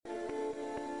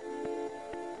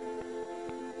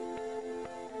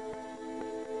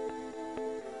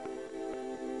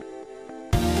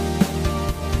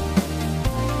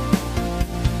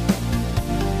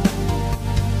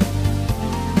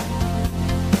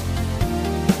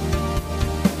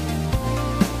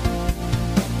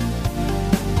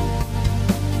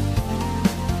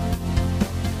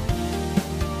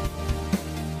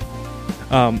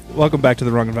Welcome back to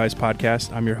the Wrong Advice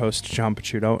Podcast. I'm your host, John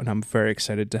Pachuto, and I'm very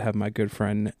excited to have my good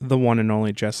friend, the one and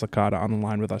only Jess Licata, on the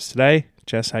line with us today.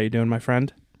 Jess, how you doing, my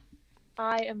friend?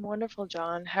 I am wonderful,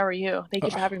 John. How are you? Thank you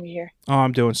for having me here. Oh,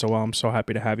 I'm doing so well. I'm so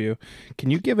happy to have you.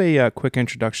 Can you give a quick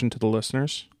introduction to the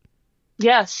listeners?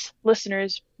 Yes,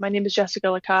 listeners, my name is Jessica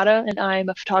Licata, and I'm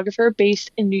a photographer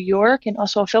based in New York and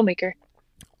also a filmmaker.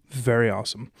 Very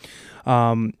awesome.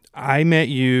 I met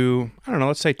you, I don't know,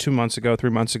 let's say 2 months ago, 3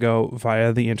 months ago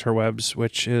via the interwebs,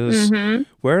 which is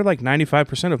where like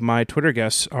 95% of my Twitter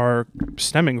guests are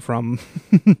stemming from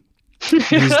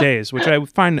these days, which I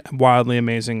find wildly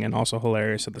amazing and also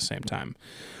hilarious at the same time.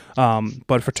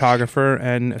 But photographer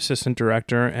and assistant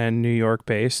director and New York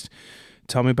based.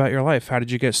 Tell me about your life. How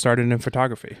did you get started in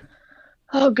photography?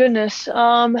 Oh, goodness.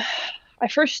 I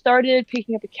first started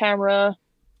picking up a camera,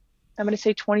 I'm going to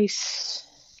say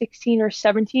 2016 or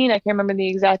 17. I can't remember the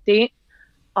exact date.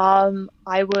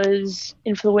 I was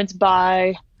influenced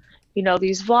by,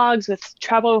 these vlogs with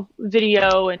travel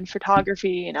video and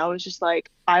photography. And I was just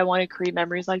like, I want to create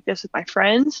memories like this with my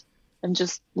friends and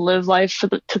just live life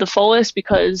to the fullest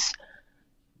because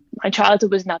my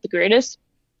childhood was not the greatest.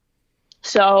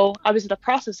 So I was in the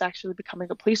process actually becoming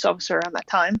a police officer around that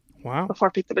time. Wow. Before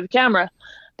I picked up the camera.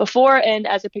 Before and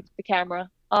as I picked up the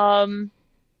camera.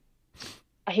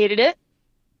 I hated it,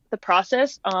 the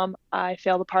process. I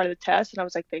failed a part of the test and I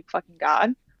was like, thank fucking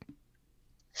God.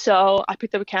 So I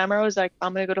picked up a camera. I was like,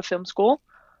 I'm going to go to film school.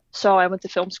 So I went to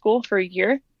film school for a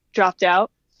year, dropped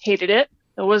out, hated it.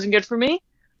 It wasn't good for me.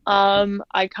 I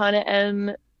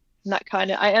am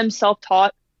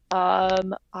self-taught.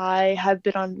 I have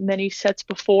been on many sets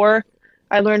before.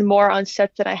 I learned more on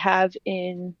sets than I have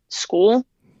in school.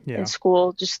 Yeah. In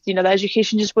school, just, the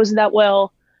education just wasn't that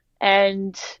well.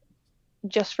 And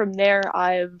just from there,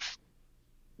 I've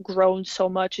grown so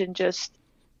much and just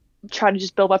trying to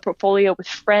just build my portfolio with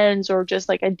friends or just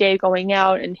like a day going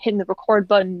out and hitting the record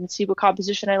button and see what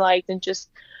composition I liked and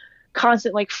just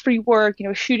constant like free work,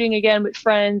 shooting again with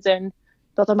friends and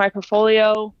built on my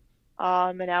portfolio.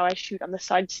 And now I shoot on the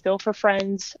side still for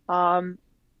friends. I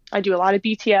do a lot of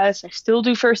BTS. I still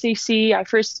do first AC.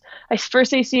 First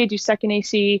AC, I do second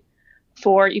AC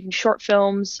for even short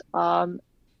films.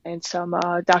 And some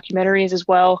documentaries as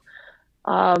well.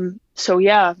 So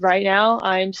yeah, right now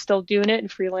I'm still doing it, and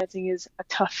freelancing is a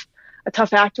tough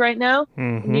act right now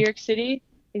in New York City.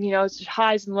 And it's just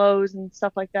highs and lows and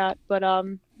stuff like that. But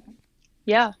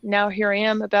yeah, now here I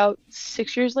am about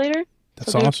 6 years later.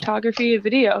 That's doing awesome. Photography and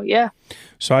video, yeah.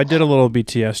 So I did a little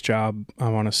BTS job, I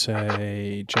want to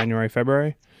say January,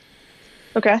 February.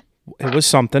 Okay. It was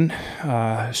something,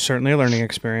 certainly a learning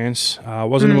experience. It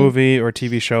wasn't a movie or a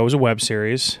TV show, it was a web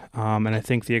series. And I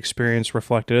think the experience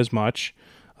reflected as much.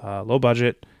 Low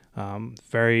budget,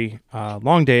 very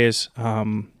long days.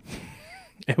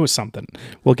 It was something.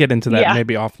 We'll get into that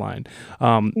maybe offline.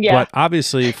 But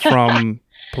obviously from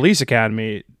police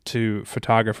academy to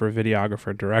photographer,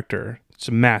 videographer, director, it's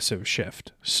a massive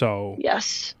shift. So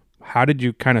yes. How did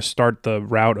you kind of start the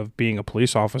route of being a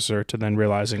police officer to then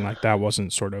realizing like that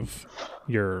wasn't sort of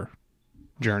your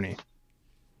journey?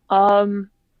 Growing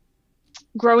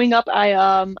up,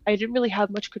 I didn't really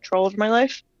have much control over my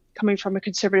life, coming from a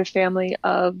conservative family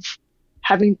of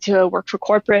having to work for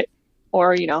corporate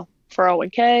or,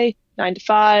 401k, 9 to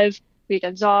 5,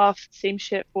 weekends off, same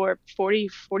shit for 40,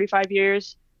 45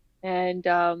 years. And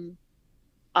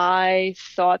I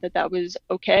thought that was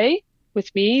okay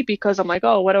with me because I'm like,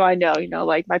 oh, what do I know?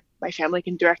 Like my family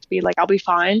can direct me, like I'll be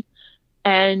fine.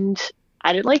 And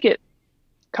I didn't like it.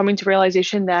 Coming to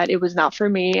realization that it was not for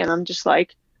me. And I'm just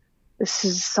like, this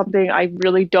is something I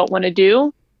really don't want to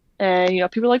do. And,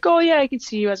 people are like, oh yeah, I can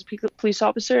see you as a police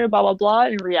officer, blah, blah, blah.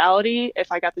 In reality,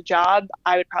 if I got the job,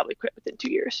 I would probably quit within 2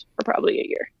 years or probably a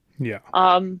year. Yeah.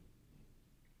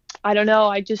 I don't know.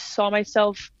 I just saw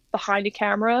myself behind a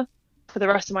camera for the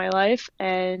rest of my life.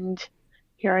 And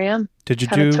here I am. Did you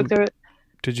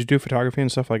do photography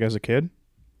and stuff like as a kid?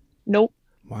 Nope.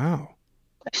 Wow.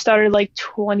 I started like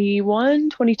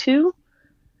 21, 22.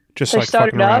 Just like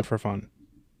fucking around for fun.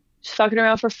 Just fucking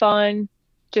around for fun.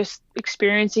 Just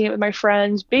experiencing it with my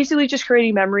friends. Basically just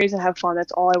creating memories and have fun.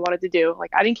 That's all I wanted to do.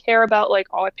 Like I didn't care about like,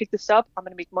 oh, I picked this up, I'm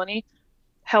going to make money.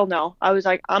 Hell no. I was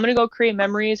like, I'm going to go create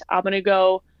memories. I'm going to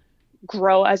go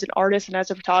grow as an artist and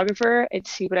as a photographer and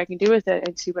see what I can do with it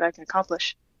and see what I can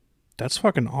accomplish. That's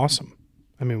fucking awesome.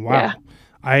 I mean, wow. Yeah.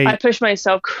 I pushed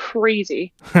myself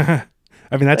crazy. I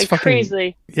mean, that's like fucking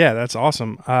crazy. Yeah, that's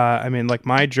awesome. I mean, like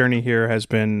my journey here has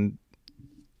been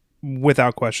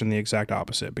without question the exact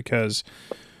opposite because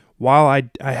while I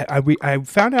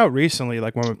found out recently,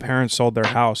 like when my parents sold their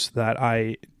house, that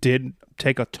I did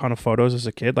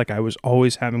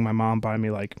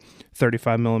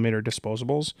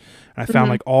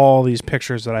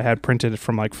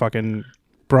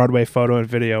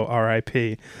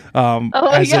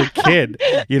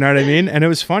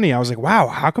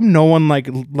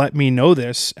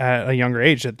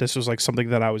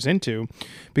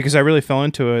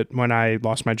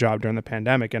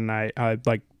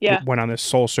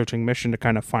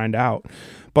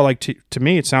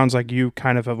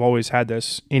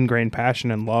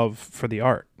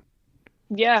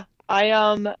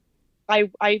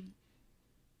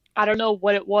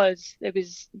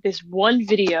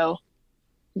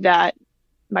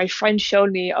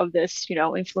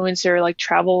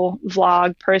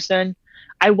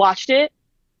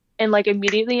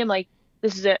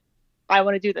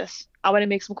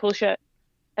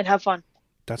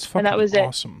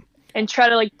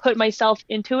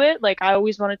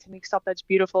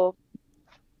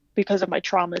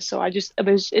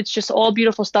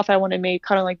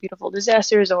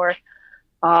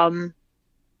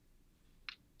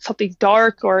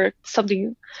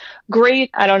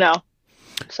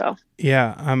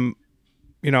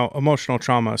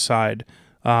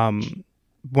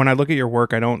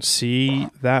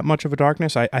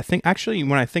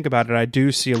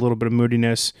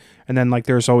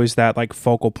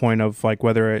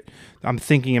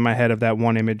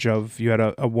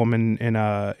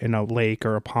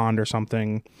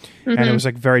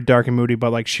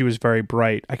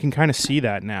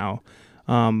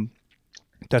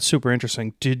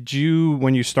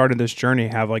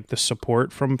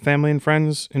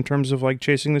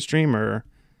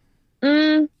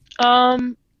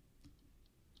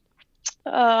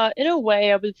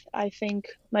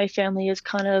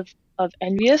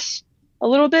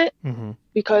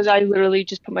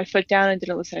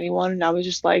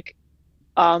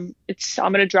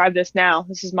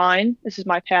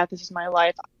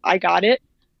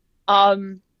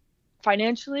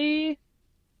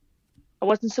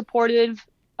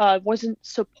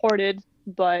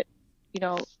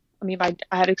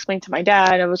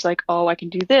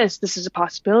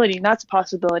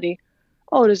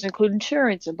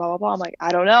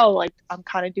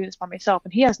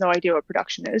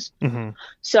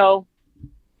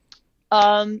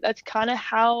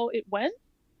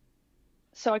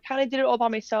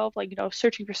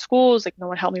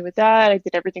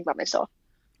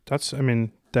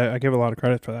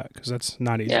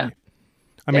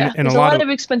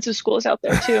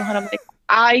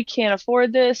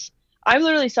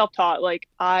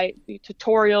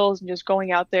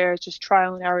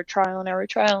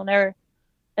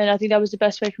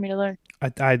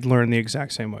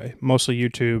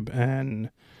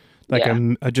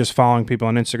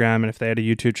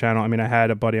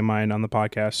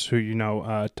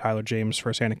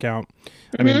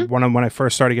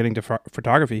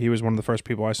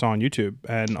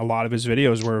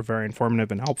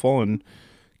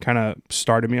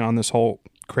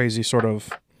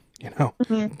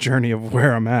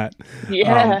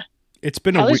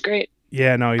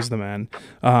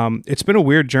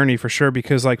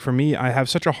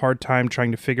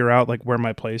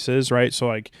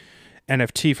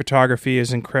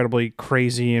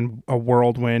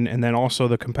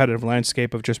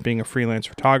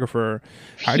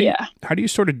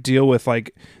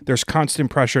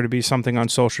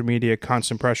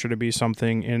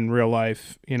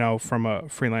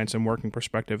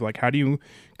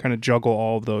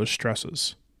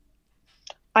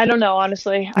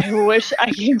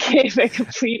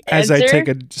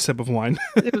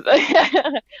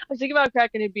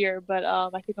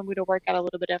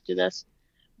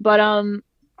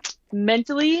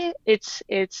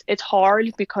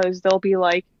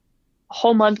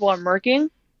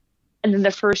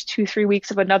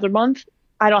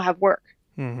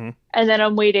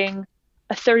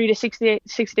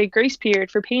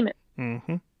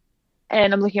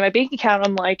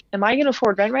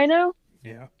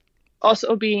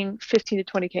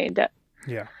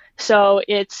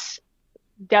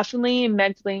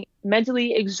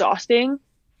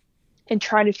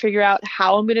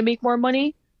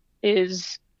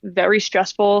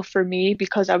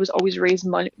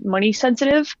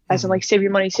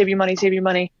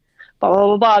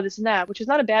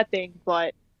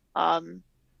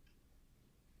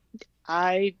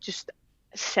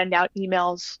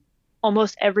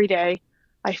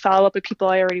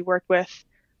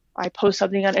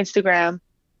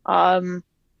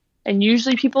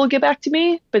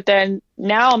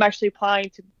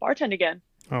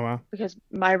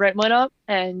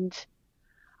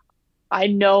I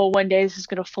know one day this is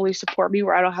going to fully support me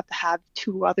where I don't have to have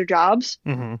two other jobs.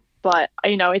 Mm-hmm. But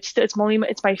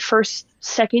it's my first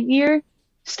second year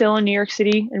still in New York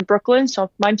City and Brooklyn,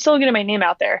 so I'm still getting my name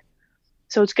out there.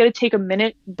 So it's going to take a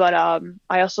minute, but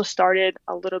I also started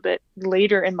a little bit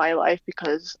later in my life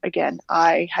because again,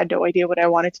 I had no idea what I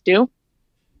wanted to do.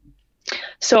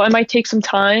 So it might take some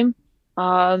time.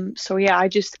 So yeah, I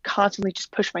just constantly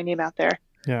just push my name out there.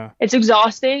 Yeah. It's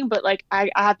exhausting, but like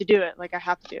I have to do it. Like I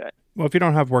have to do it. Well, if you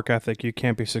don't have work ethic, you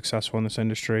can't be successful in this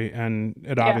industry, and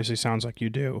it Yeah. obviously sounds like you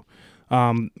do.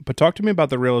 But talk to me about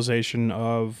the realization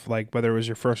of like whether it was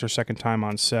your first or second time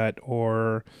on set,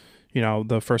 or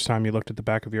the first time you looked at the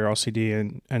back of your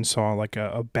LCD and saw like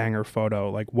a banger photo.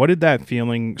 Like, what did that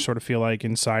feeling sort of feel like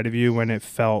inside of you when it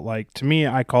felt like? To me,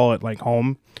 I call it like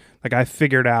home. Like I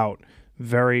figured out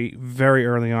very, very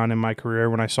early on in my career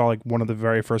when I saw like one of the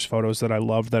very first photos that I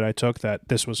loved that I took that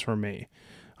this was for me.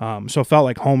 So it felt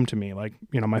like home to me, like,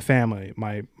 my family,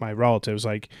 my relatives,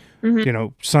 like, Hmm.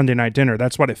 Sunday night dinner.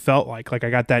 That's what it felt like. Like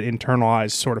I got that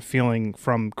internalized sort of feeling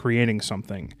from creating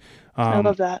something. I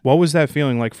love that. What was that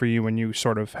feeling like for you when you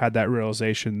sort of had that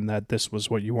realization that this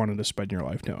was what you wanted to spend your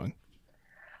life doing?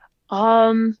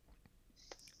 Um,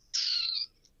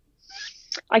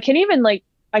 I can't even like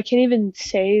I can't even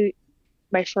say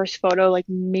my first photo like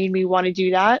made me want to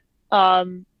do that.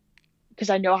 Because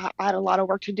I know I had a lot of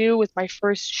work to do with my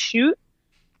first shoot.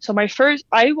 So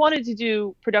I wanted to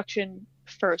do production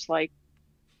first, like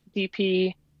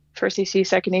DP, first AC,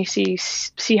 second AC,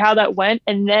 see how that went,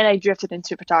 and then I drifted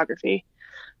into photography.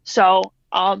 So,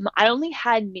 I only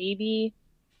had maybe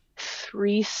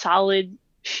three solid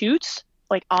shoots,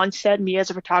 like on set, me as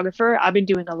a photographer. I've been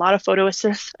doing a lot of photo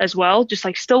assists as well, just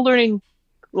like still learning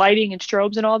lighting and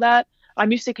strobes and all that.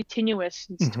 I'm used to continuous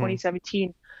since Hmm.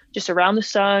 2017, just around the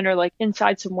sun or like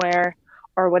inside somewhere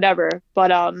or whatever.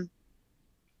 But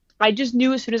I just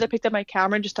knew as soon as I picked up my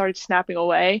camera and just started snapping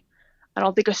away. I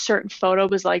don't think a certain photo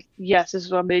was like, yes, this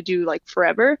is what I'm gonna do like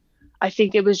forever. I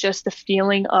think it was just the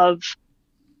feeling of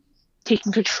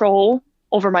taking control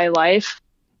over my life,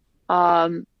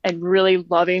 and really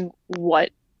loving what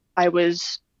I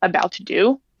was about to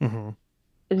do Hmm.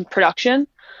 in production.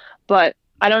 But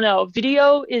I don't know.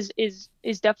 Video is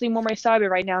definitely more my side, but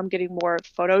right now I'm getting more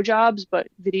photo jobs, but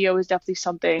video is definitely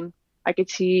something I could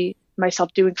see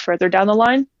myself doing further down the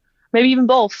line. Maybe even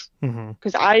both. Hmm.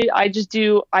 Because I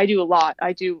do a lot.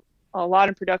 I do a lot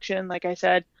in production, like I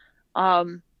said.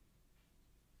 Um,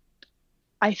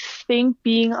 I think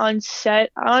being on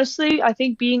set, honestly, I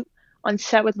think being on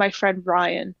set with my friend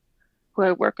Ryan, who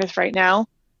I work with right now.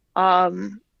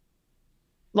 Um,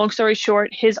 Long story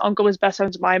short, his uncle was best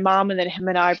friends with my mom, and then him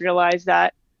and I realized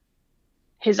that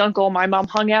his uncle and my mom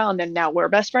hung out, and then now we're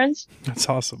best friends, That's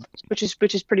awesome. which is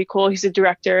pretty cool. He's a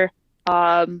director,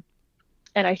 um,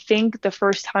 and I think the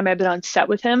first time I've been on set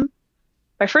with him,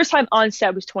 my first time on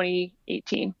set was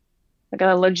 2018. Like on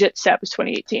a legit set was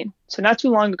 2018, so not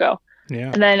too long ago.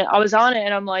 Yeah. And then I was on it,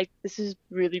 and I'm like, this is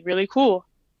really really cool.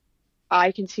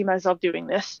 I can see myself doing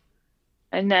this.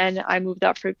 And then I moved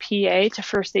up from PA to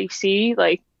first AC,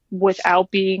 like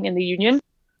without being in the union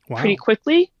pretty Wow.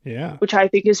 quickly, Yeah. which I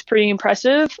think is pretty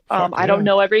impressive. Fuck I don't yeah.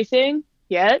 know everything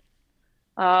yet.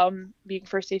 Being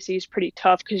first AC is pretty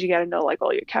tough because you got to know like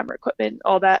all your camera equipment,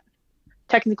 all that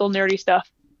technical nerdy stuff.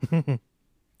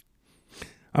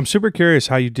 I'm super curious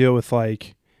how you deal with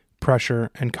like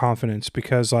pressure and confidence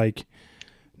because like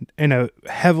in a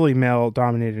heavily male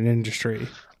dominated industry, Well,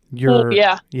 you're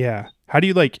yeah. yeah. How do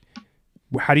you like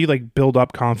build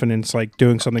up confidence like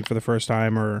doing something for the first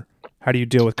time, or how do you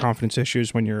deal with confidence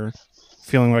issues when you're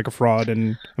feeling like a fraud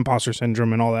and imposter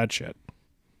syndrome and all that shit?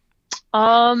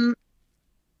 Um,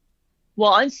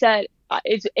 well, on set,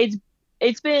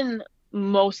 it's been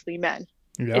mostly men.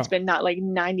 It's Yeah. been not like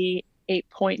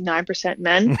 98.9%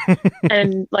 men.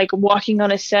 And like walking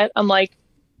on a set, I'm like,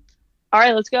 all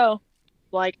right, let's go.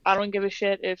 Like, I don't give a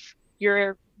shit if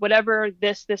you're whatever,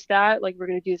 this, that. Like, we're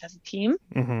gonna do this as a team,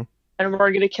 Hmm. and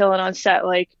we're gonna kill it on set.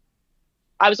 Like,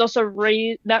 I was also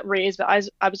raised, not raised, but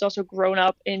I was also grown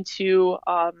up into,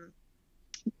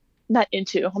 not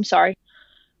into. I'm sorry.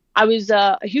 I was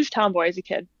a huge tomboy as a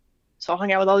kid, so I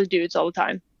hung out with all the dudes all the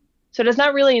time. So it's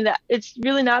not really that. It's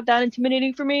really not that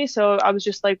intimidating for me. So I was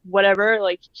just like, whatever.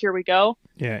 Like, here we go.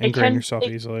 Yeah, It ingrain can, yourself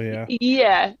easily. Yeah.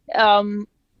 yeah.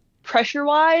 Pressure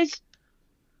wise,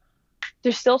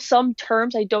 there's still some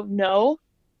terms I don't know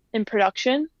in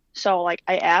production. So like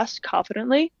I ask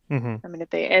confidently. Hmm. I mean, if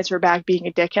they answer back being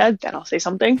a dickhead, then I'll say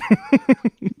something.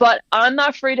 But I'm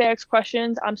not afraid to ask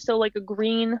questions. I'm still like a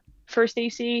green first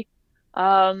AC,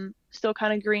 still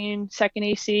kind of green second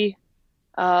AC.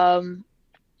 Um,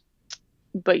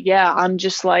 but yeah, I'm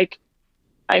just like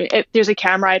if there's a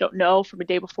camera I don't know from a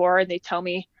day before and they tell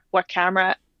me what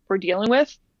camera we're dealing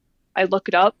with, I look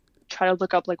it up, try to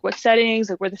look up like what settings,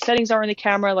 like where the settings are in the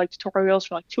camera, like tutorials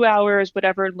for like 2 hours,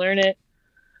 whatever, and learn it.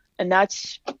 And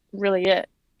that's really it.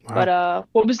 But Wow.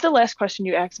 what was the last question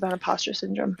you asked about imposter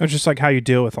syndrome? It's just like how you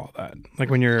deal with all that. Like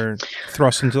when you're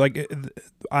thrust into like,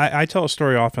 I tell a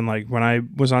story often. Like when I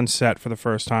was on set for the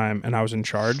first time and I was in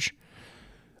charge,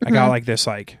 I got Hmm. like this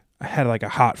like I had like a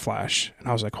hot flash and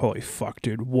I was like, holy fuck,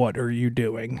 dude, what are you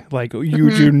doing? Like you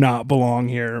do Hmm. not belong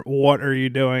here. What are you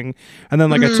doing? And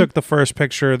then like I Hmm. took the first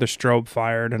picture, the strobe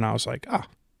fired, and I was like, oh,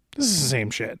 this is the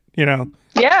same shit, you know?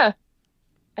 Yeah,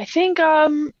 I think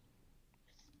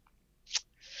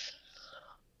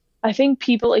I think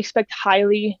people expect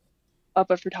highly of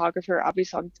a photographer,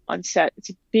 obviously on set. It's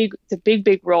a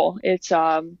big role. It's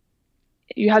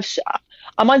you have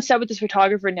I'm on set with this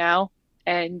photographer now,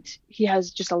 and he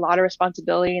has just a lot of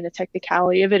responsibility, and the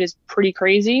technicality of it is pretty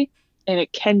crazy, and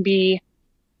it can be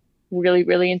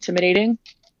really intimidating.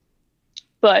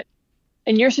 But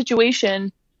in your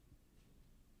situation,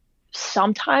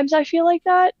 sometimes I feel like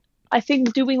that. I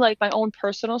think doing like my own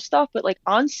personal stuff, but like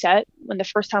on set, when the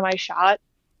first time I shot,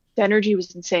 the energy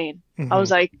was insane. I Hmm.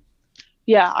 was like,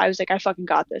 yeah, I was like, I fucking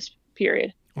got this,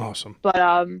 period. Awesome.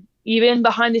 But even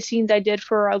behind the scenes I did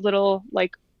for a little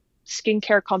like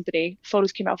skincare company,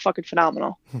 photos came out fucking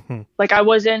phenomenal. Hmm. Like I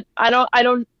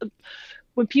don't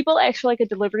when people actually like a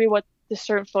delivery what this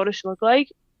certain photo should look like,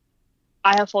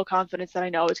 I have full confidence that I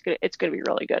know it's gonna be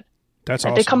really good. That's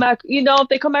If they come awesome. back, if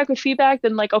they come back with feedback,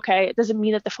 then like okay, it doesn't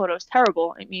mean that the photo is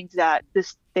terrible. It means that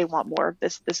they want more of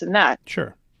this and that.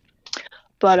 Sure.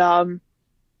 But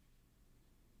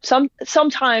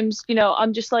sometimes,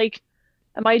 I'm just like,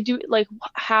 am I do like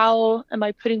how am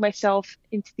I putting myself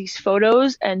into these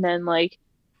photos and then like,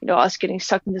 us getting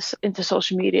sucked into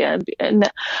social media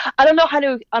and I don't know how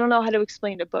to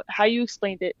explain it, but how you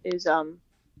explained it is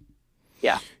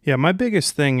yeah. Yeah, my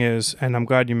biggest thing is, and I'm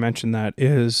glad you mentioned that,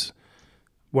 is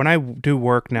when I do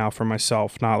work now for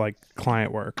myself, not like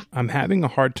client work, I'm having a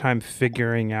hard time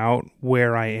figuring out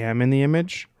where I am in the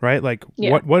image, right? Like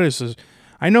Yeah. what is this?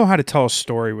 I know how to tell a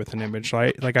story with an image,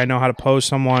 right? Like I know how to pose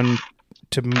someone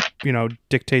to,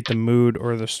 dictate the mood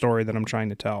or the story that I'm trying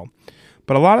to tell.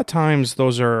 But a lot of times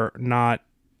those are not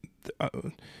uh,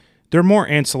 they're more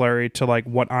ancillary to like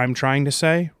what I'm trying to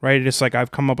say, right? It's like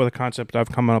I've come up with a concept, I've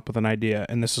come up with an idea,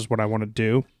 and this is what I want to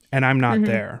do, and I'm not Hmm.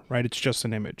 there, right? It's just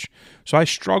an image. So I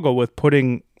struggle with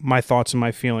putting my thoughts and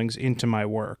my feelings into my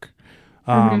work.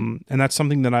 Hmm. And that's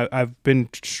something that I've been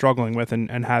struggling with and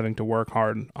having to work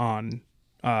hard on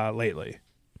lately.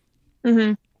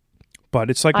 Hmm. But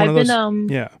it's like one I've of been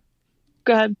those, yeah.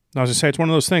 go ahead. I was gonna say it's one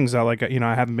of those things that like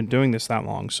I haven't been doing this that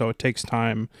long, so it takes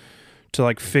time to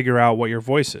like figure out what your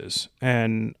voice is.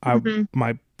 And I Hmm.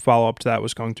 my follow up to that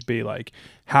was going to be like,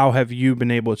 how have you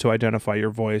been able to identify your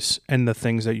voice and the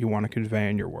things that you want to convey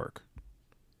in your work?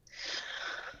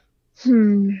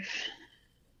 Hmm.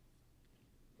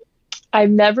 I've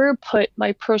never put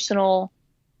my personal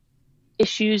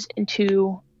issues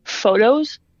into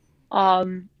photos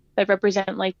that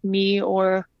represent like me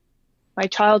or my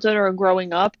childhood or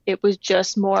growing up. It was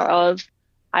just more of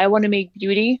I want to make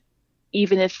beauty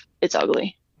even if it's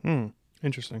ugly. Hmm.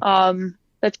 Interesting.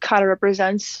 That kind of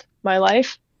represents my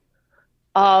life.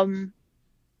 Um,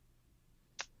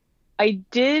 I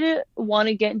did want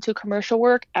to get into commercial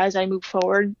work as I move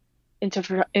forward into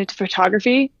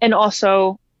photography and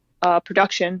also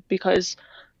production because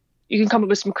you can come up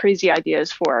with some crazy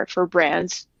ideas for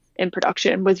brands in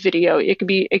production with video. It could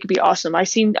be awesome. I've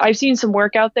seen some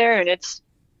work out there and it's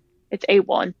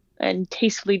A1 and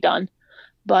tastefully done.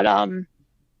 But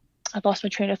I've lost my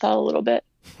train of thought a little bit.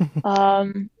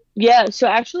 Yeah, so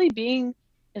actually being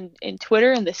in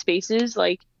Twitter and the spaces,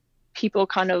 like people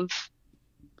kind of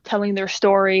telling their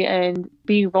story and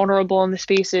being vulnerable in the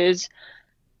spaces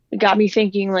got me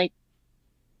thinking like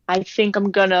I think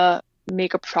I'm gonna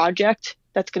make a project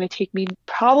that's gonna take me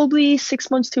probably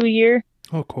 6 months to a year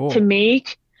Oh, to cool.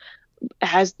 make.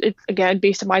 Has it again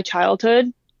based on my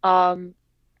childhood. Um,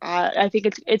 I think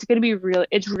it's gonna be real.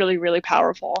 It's really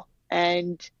powerful,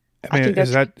 and I I mean, think that's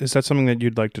is that something that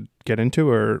you'd like to get into,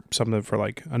 or something for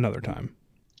like another time?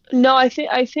 no. I think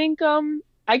I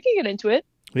can get into it.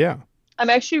 Yeah. I'm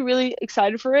actually really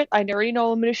excited for it. I already know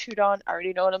what I'm gonna shoot on. I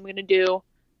already know what I'm gonna do.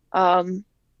 Um,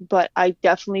 but I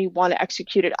definitely want to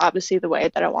execute it obviously the way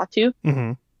that I want to.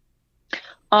 Hmm.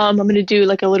 I'm gonna do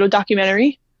like a little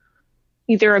documentary,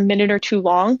 either a minute or two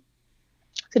long.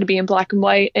 It's gonna be in black and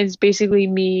white. And it's basically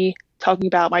me talking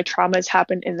about my traumas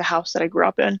happened in the house that I grew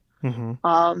up in. Hmm.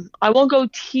 I won't go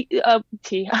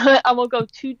I won't go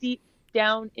too deep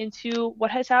down into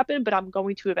what has happened, but I'm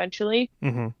going to eventually.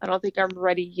 Mm-hmm. I don't think I'm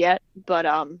ready yet, but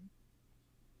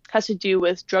has to do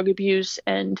with drug abuse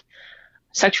and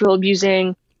sexual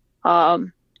abusing.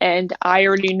 And I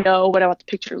already know what I want the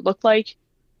picture to look like.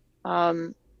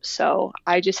 So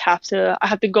I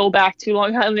have to go back to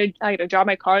Long Island. I gotta drive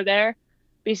my car there,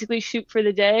 basically shoot for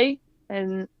the day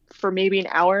and for maybe an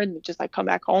hour and just like come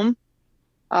back home.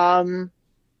 Um,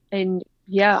 and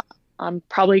yeah, I'm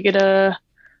probably gonna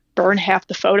burn half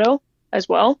the photo as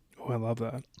well Oh, I love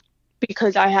that.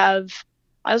 because I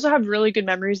also have really good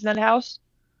memories in that house.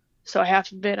 So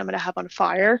half of it I'm gonna have on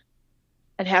fire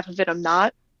and half of it I'm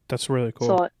not. That's really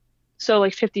cool. So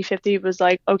like 50-50 was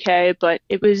like okay, but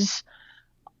it was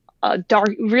dark,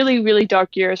 really, really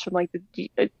dark years from like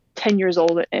the 10 years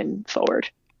old and forward.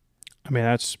 I mean,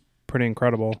 that's pretty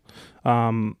incredible.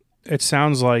 It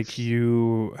sounds like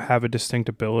you have a distinct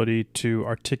ability to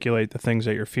articulate the things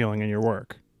that you're feeling in your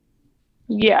work.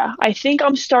 Yeah, I think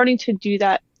I'm starting to do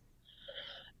that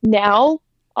now.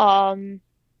 Um,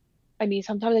 I mean,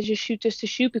 sometimes I just shoot just to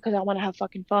shoot because I want to have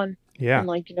fucking fun. Yeah, And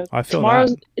like, I feel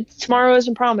that. tomorrow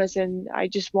isn't promised, and I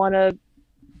just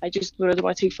literally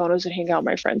want to take photos and hang out with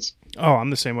my friends. Oh, I'm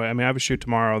the same way. I mean, I have a shoot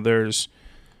tomorrow. There's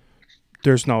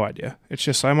no idea. It's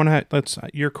just I want to let's.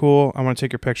 You're cool. I want to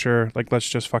take your picture. Like let's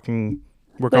just fucking.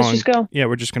 We're Let's going. just go. Yeah,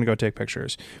 we're just gonna go take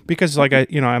pictures because like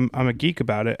I'm a geek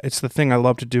about it. It's the thing I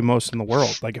love to do most in the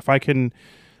world. Like if I can.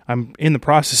 I'm in the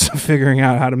process of figuring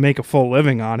out how to make a full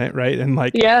living on it, right? And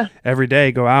like Yeah. every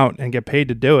day go out and get paid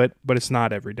to do it, but it's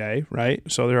not every day, right?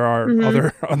 So there are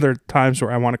Mm-hmm. other times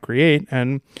where I want to create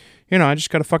and I just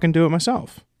got to fucking do it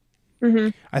myself. Mm-hmm.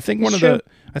 I think It's true.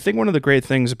 I think one of the great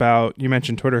things about you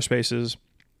mentioned Twitter Spaces,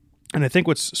 and I think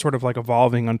what's sort of like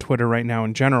evolving on Twitter right now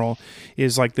in general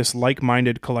is like this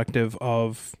like-minded collective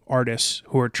of artists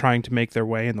who are trying to make their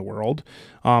way in the world.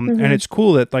 And Mm-hmm. it's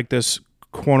cool that like this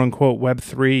quote unquote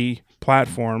Web3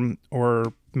 platform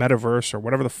or metaverse or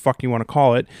whatever the fuck you want to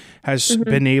call it has Mm-hmm.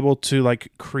 been able to like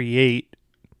create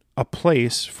a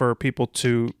place for people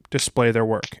to display their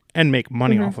work and make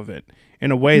money Mm-hmm. off of it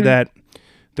in a way Mm-hmm. that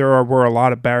were a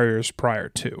lot of barriers prior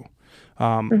to.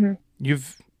 Mm-hmm.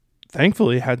 You've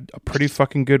thankfully had a pretty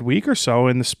fucking good week or so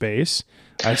in the space.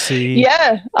 I see.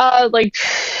 Yeah. Like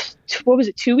what was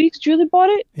it? 2 weeks? Julie bought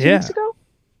it 2 weeks Yeah. ago.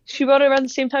 She bought it around the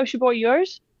same time she bought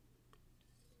yours.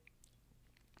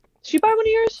 Did she buy one of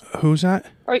yours? Who's that?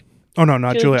 Or Oh no,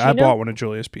 not Julia. I Gino? bought one of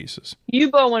Julia's pieces. You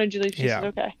bought one of Julie's pieces. Yeah.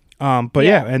 Okay. But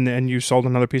Yeah, yeah, and you sold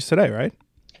another piece today, right?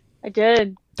 I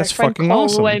did. My That's friend fucking Cole,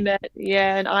 who I awesome. met,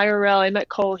 yeah, in IRL, I met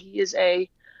Cole. He is a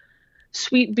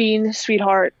sweet bean,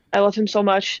 sweetheart. I love him so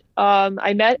much. I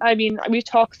mean, we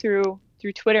talked through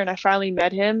Twitter, and I finally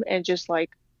met him, and just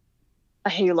like a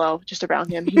halo just around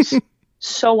him. He's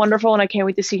so wonderful, and I can't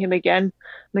wait to see him again. I'm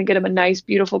gonna get him a nice,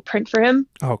 beautiful print for him.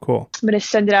 Oh, cool. I'm gonna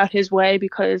send it out his way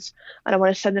because I don't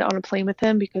want to send it on a plane with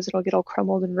him because it'll get all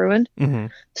crumbled and ruined. Hmm.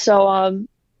 So I'm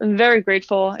very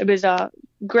grateful. It was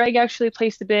Greg actually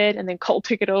placed the bid, and then Cole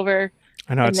took it over,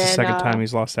 I know and it's the then second time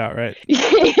he's lost out, right?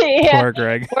 yeah, Poor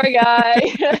Greg. poor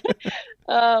guy.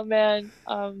 Oh man.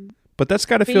 But that's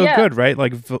got to But feel yeah. good, right?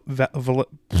 Like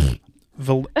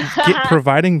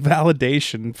providing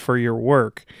validation for your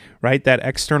work, right? That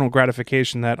external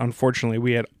gratification that unfortunately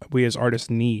we as artists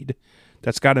need.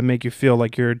 That's got to make you feel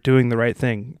like you're doing the right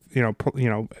thing.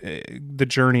 The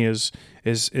journey is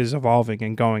evolving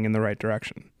and going in the right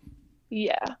direction.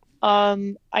 Yeah.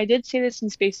 I did say this in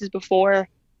spaces before.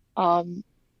 Um,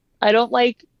 I don't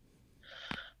like.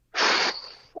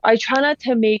 I try not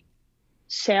to make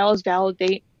sales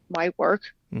validate my work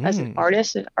as an Mm,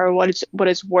 artist or what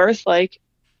it's worth. Like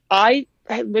I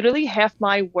literally half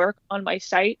my work on my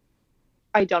site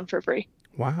I done for free.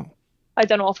 wow. I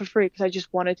done all for free because I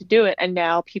just wanted to do it. And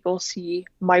now people see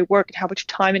my work and how much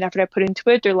time and effort I put into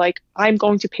it. They're like, I'm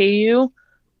going to pay you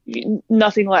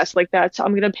nothing less like that. So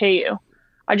I'm going to pay you.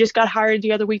 I just got hired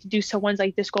the other week to do someone's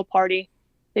like disco party.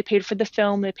 They paid for the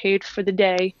film. They paid for the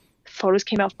day. Photos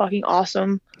came out fucking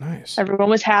awesome. Nice. Everyone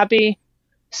was happy.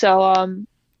 So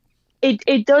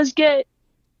it does get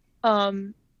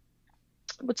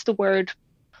what's the word?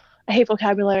 I hate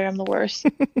vocabulary. I'm the worst.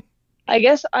 I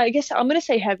guess I'm gonna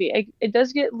say heavy. It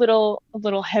does get a little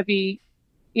heavy,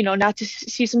 not to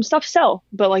see some stuff sell,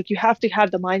 but like you have to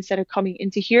have the mindset of coming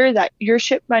into here that your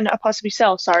shit might not possibly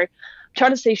sell. Sorry, I'm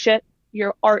trying to say shit.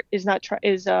 Your art is not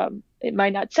it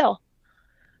might not sell.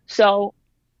 So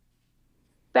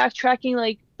backtracking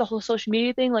like the whole social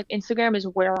media thing, like Instagram is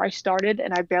where I started,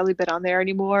 and I barely been on there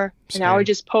anymore. And now I Same.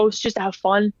 just post just to have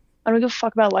fun. I don't give a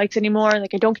fuck about likes anymore.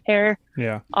 Like I don't care.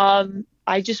 Yeah.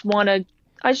 I just wanna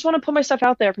put my stuff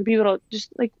out there for people to just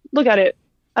like look at it.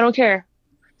 I don't care.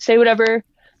 say whatever.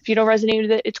 If you don't resonate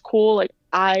with it, it's cool. Like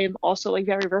I'm also like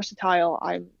very versatile.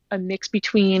 I'm a mix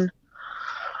between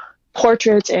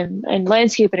portraits and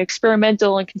landscape and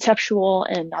experimental and conceptual,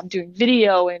 and I'm doing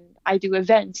video and I do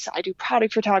events, I do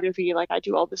product photography, like I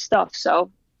do all this stuff.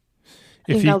 So I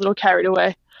If think I got you a little carried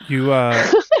away. you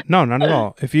no, not at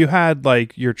all. If you had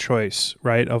like your choice,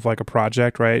 right, of like a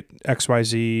project, right,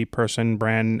 XYZ person,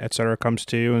 brand, etc., comes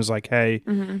to you and is like, hey,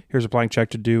 hmm here's a blank check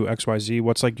to do XYZ,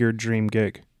 what's like your dream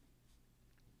gig?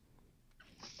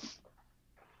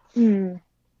 Hmm.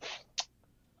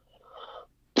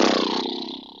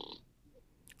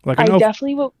 Like I I know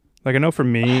definitely will. like I know for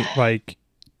me, like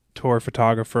tour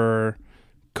photographer,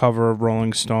 cover of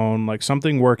Rolling Stone, like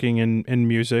something working in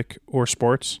music or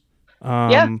sports,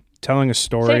 Yeah, telling a same.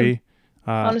 story.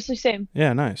 Uh, Honestly, same.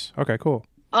 yeah, nice. Okay, cool.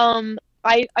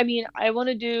 I mean, I want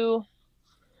to do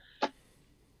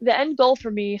the end goal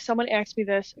for me. Someone asked me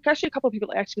this. Actually, a couple of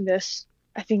people asked me this.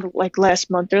 I think like last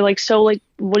month. They're like, so like,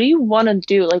 what do you want to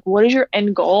do? Like, what is your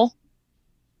end goal?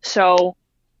 So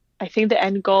I think the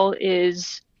end goal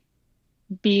is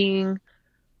being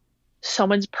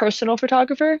someone's personal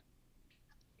photographer.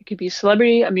 It could be a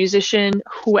celebrity, a musician,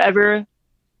 whoever,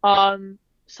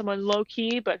 someone low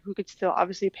key, but who could still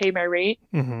obviously pay my rate.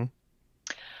 Mm-hmm.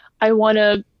 I want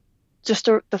to just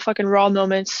the fucking raw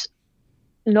moments,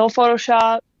 no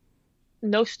Photoshop,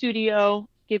 no studio.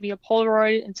 Give me a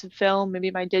Polaroid and some film, maybe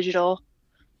my digital.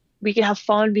 We can have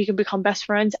fun. We can become best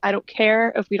friends. I don't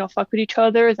care if we don't fuck with each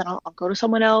other. Then I'll go to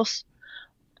someone else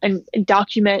and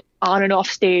document on and off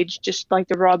stage just like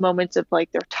the raw moments of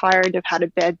like they're tired, they've had a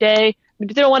bad day. I mean,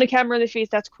 if they don't want a camera in their face,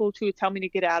 that's cool too. Tell me to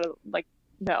get out of like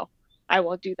no, I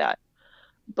won't do that.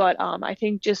 But I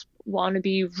think just want to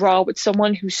be raw with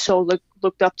someone who's so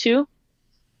looked up to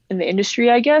in the industry,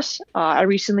 I guess. I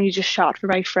recently just shot for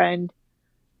my friend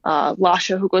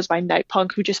Lasha, who goes by Night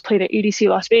Punk, who just played at EDC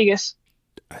Las Vegas.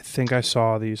 I think I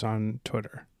saw these on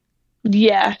Twitter.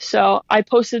 Yeah, so I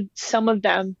posted some of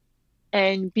them,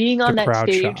 and being The on that crowd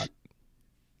stage shot.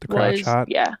 The crowd was shot.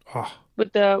 yeah Oh,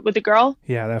 with the girl.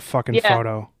 yeah, that fucking Yeah,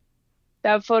 photo.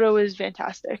 that photo is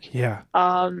fantastic. Yeah.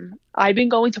 I've been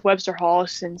going to Webster Hall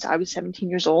since I was 17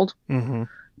 years old, Mm-hmm.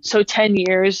 so 10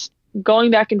 years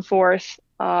going back and forth.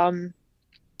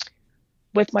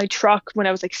 With my truck when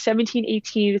I was like 17,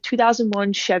 18, the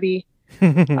 2001 Chevy,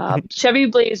 Chevy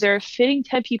Blazer, fitting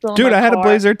 10 people in Dude, my I had a car.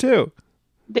 blazer too.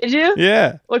 Did you?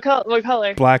 Yeah. What color? What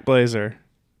color? Black blazer.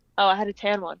 Oh, I had a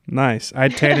tan one. Nice. I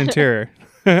had tan interior.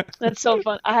 That's so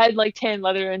fun. I had like tan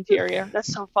leather interior.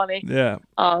 That's so funny. Yeah.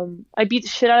 I beat the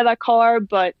shit out of that car,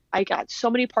 but I got so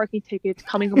many parking tickets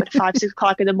coming home at 5, 6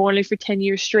 o'clock in the morning for 10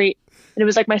 years straight. And it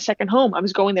was like my second home. I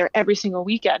was going there every single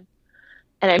weekend.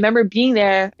 And I remember being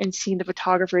there and seeing the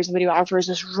photographers and videographers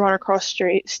just run across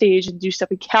stage and do stuff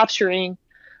and capturing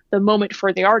the moment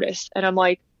for the artist. And I'm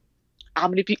like,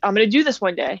 I'm gonna do this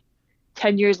one day.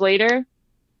 10 years later,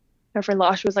 my friend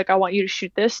Lash was like, I want you to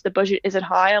shoot this. The budget isn't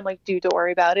high. I'm like, dude, don't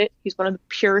worry about it. He's one of the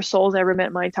purest souls I ever met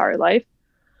in my entire life.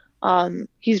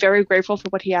 He's very grateful for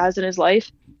what he has in his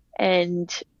life.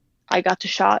 And I got to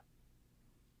shot.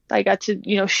 I got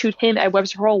to, shoot him at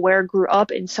Webster Hall where I grew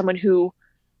up and someone who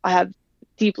I have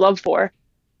deep love for.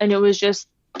 And it was just,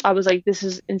 I was like, this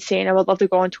is insane. I would love to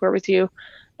go on tour with you.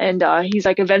 And he's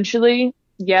like, eventually,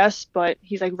 yes, but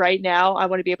he's like, right now, I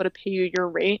want to be able to pay you your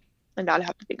rate and not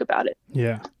have to think about it.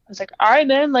 Yeah. I was like, all right,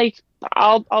 man, like,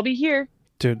 I'll be here.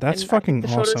 Dude, that's And fucking the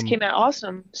photos awesome. came out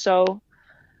awesome. So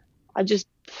I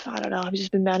don't know, I've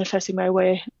just been manifesting my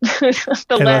way the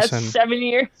Hey, last listen. 7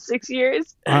 years, 6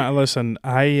 years. Listen,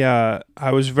 I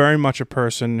was very much a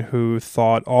person who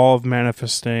thought all of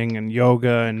manifesting and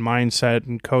yoga and mindset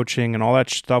and coaching and all that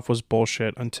stuff was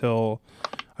bullshit until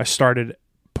I started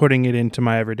putting it into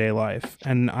my everyday life.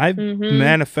 And I've Mm-hmm.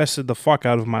 manifested the fuck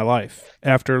out of my life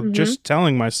after Mm-hmm. just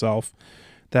telling myself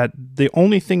that the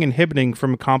only thing inhibiting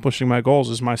from accomplishing my goals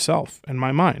is myself and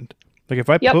my mind. Like if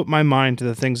I Yep. put my mind to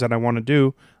the things that I want to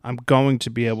do, I'm going to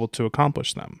be able to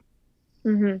accomplish them.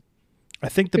 Mm-hmm. I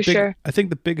think For sure. I think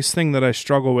the biggest thing that I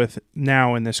struggle with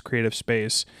now in this creative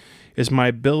space is my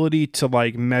ability to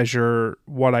like measure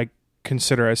what I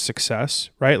consider as success,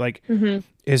 right? Like Mm-hmm.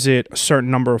 is it a certain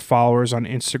number of followers on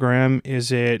Instagram?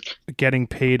 Is it getting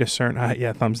paid a certain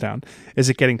yeah, thumbs down. Is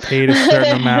it getting paid a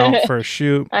certain amount for a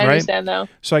shoot, I right? understand though.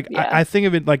 So like Yeah. I think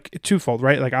of it like twofold,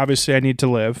 right? Like obviously I need to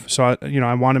live. So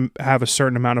I want to have a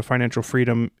certain amount of financial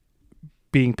freedom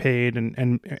being paid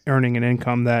and earning an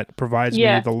income that provides me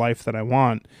Yeah. the life that I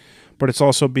want. But it's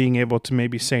also being able to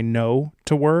maybe say no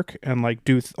to work and like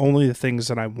do only the things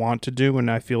that I want to do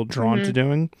and I feel drawn to Mm-hmm.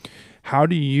 doing. How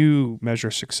do you measure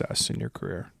success in your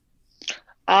career?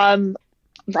 Um,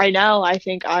 right now I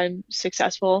think I'm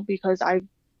successful because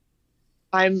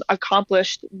I'm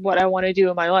accomplished what I want to do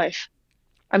in my life.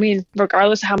 I mean,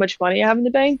 regardless of how much money I have in the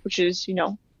bank, which is,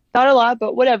 not a lot,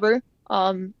 but whatever.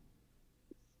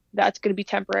 That's going to be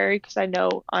temporary because I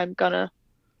know I'm gonna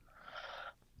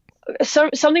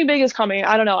something big is coming.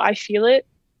 I don't know. I feel it,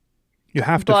 You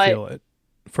have to but feel it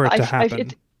for it to it's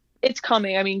happen. it's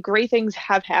coming. I mean, great things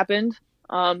have happened,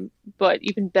 but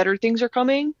even better things are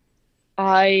coming.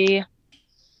 I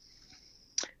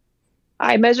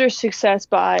I measure success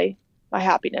by my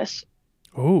happiness.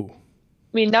 Oh,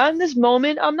 I mean, not in this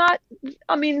moment. I'm not.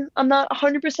 I mean, I'm not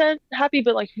 100% happy,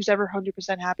 but like, who's ever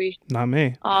 100% happy? not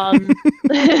me. I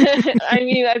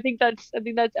mean, I think that's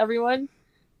everyone,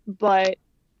 but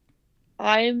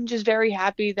I'm just very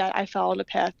happy that I followed a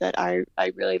path that I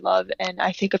really love, and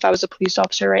I think if I was a police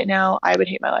officer right now, I would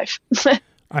hate my life.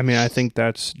 I mean, I think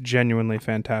that's genuinely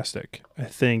fantastic. I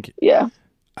think Yeah.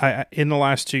 I in the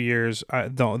last 2 years,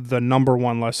 the number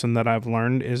one lesson that I've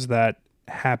learned is that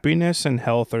happiness and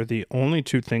health are the only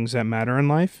two things that matter in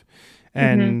life, hmm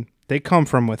and they come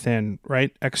from within,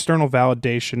 right? External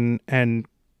validation and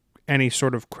any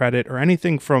sort of credit or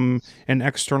anything from an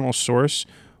external source,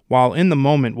 while in the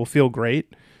moment will feel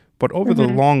great, but over the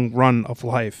hmm long run of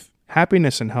life,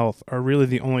 happiness and health are really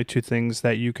the only two things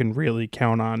that you can really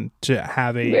count on to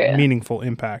have a Yeah. meaningful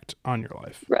impact on your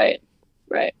life. Right.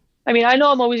 Right. I mean, I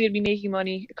know I'm always going to be making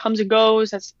money. It comes and goes.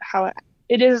 That's how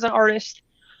it is as an artist.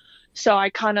 So I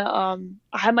kind of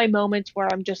I have my moments where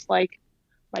I'm just like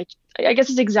my I guess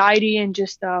it's anxiety and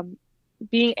just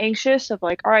being anxious of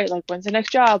like, all right, like when's the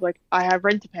next job? Like I have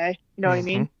rent to pay. You know what I Hmm.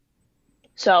 mean?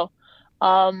 So,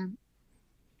 um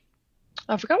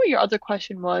I forgot what your other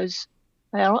question was.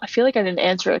 I feel like I didn't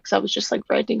answer it because I was just like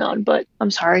ranting on, but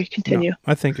I'm sorry. No, Continue.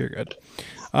 I think you're good.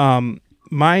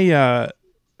 My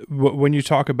when you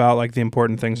talk about like the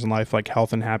important things in life, like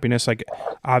health and happiness, like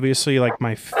obviously like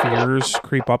my fears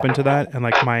creep up into that, and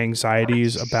like my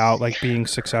anxieties about like being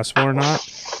successful or not.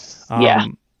 Yeah.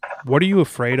 um what are you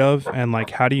afraid of, and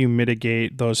like how do you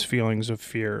mitigate those feelings of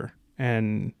fear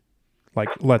and like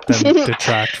let them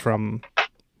detract from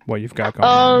what you've got going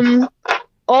on? Um,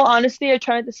 all honesty, I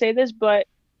tried to say this, but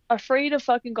afraid of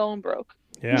fucking going broke.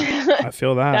 Yeah, I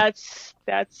feel that.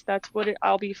 That's what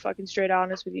I'll be fucking straight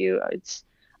honest with you. It's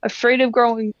afraid of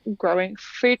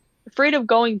afraid of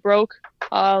going broke.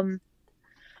 Um,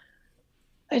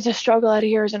 it's a struggle out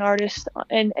here as an artist,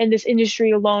 and this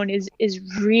industry alone is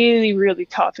really really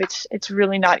tough. It's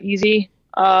really not easy.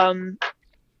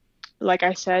 Like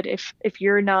I said, if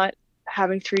you're not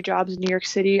having three jobs in New York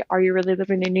City, are you really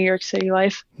living the New York City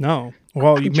life? No,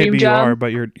 well, Dream maybe you job? are,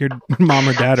 but your mom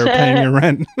or dad are paying your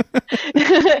rent.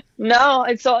 No,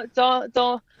 it's all.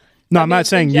 No, I I'm not mean, in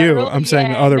saying you, general, I'm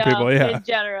saying yeah, other no, people. Yeah, in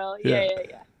general, yeah,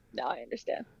 yeah. No, I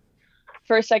understand.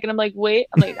 For a second, I'm like, wait,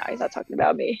 I'm like, no, he's not talking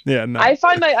about me. yeah. No. I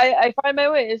find my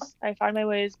ways. I find my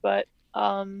ways, but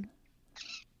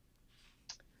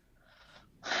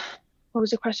what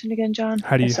was the question again, John?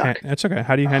 How do I you suck. it's okay,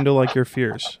 how do you handle like your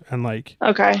fears and like,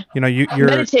 Okay, you're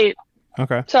meditate.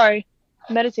 okay? Sorry,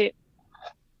 meditate.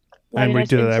 Light And a we nice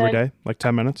do that every incense. day, like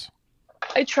 10 minutes.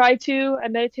 I tried to. I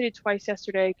meditated twice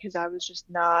yesterday because I was just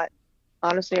not.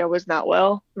 Honestly, I was not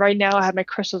well. Right now, I have my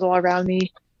crystals all around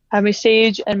me. I have my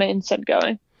sage and my incense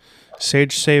going.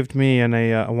 Sage saved me in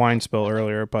a wine spill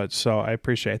earlier, but so I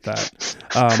appreciate that.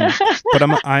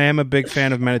 But I am a big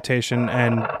fan of meditation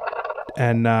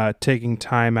and taking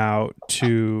time out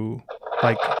to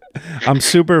like, I'm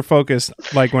super focused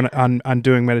like when on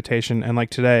doing meditation, and like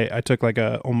today I took like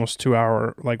a almost 2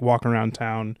 hour like walk around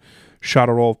town, shot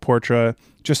a roll of portra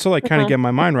just to like kind of Mhm. get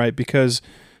my mind right, because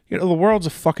the world's a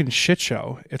fucking shit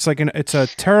show. It's like it's a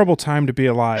terrible time to be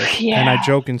alive, and I Yeah.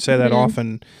 joke and say that hmm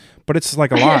often, but it's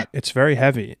like a lot. It's very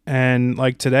heavy. And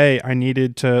like today I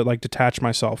needed to like detach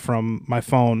myself from my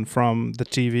phone, from the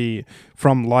TV,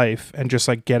 from life, and just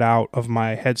like get out of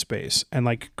my headspace and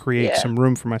like create Yeah. some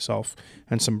room for myself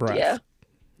and some Yeah. breath.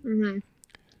 hmm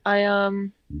I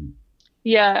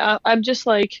yeah, I'm just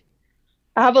like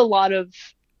I have a lot of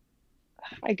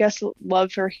I guess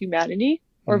love for humanity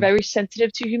or Mm. very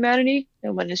sensitive to humanity.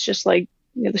 And when it's just like,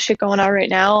 the shit going on right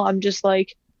now, I'm just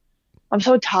like I'm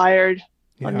so tired.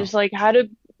 I'm Yeah, just like how do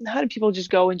people just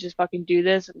go and just fucking do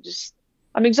this?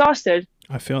 I'm exhausted.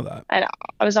 I feel that. And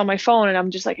I was on my phone and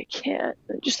I'm just like I can't.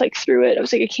 I just like threw it. I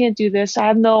was like I can't do this. I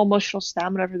have no emotional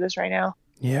stamina for this right now.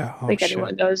 Yeah. Oh Like shit.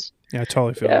 anyone does. Yeah, I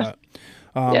totally feel Yeah. that.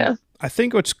 Um, Yeah. I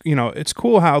think it's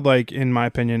cool how, like, in my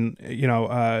opinion,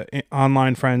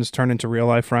 online friends turn into real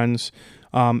life friends.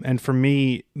 And for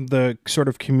me, the sort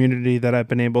of community that I've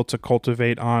been able to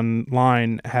cultivate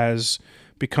online has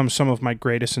become some of my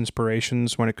greatest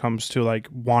inspirations when it comes to like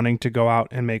wanting to go out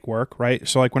and make work, right?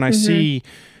 So like when I see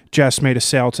Jess made a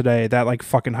sale today, that like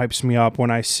fucking hypes me up. When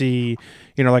I see,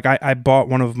 like I bought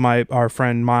one of our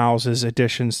friend Miles's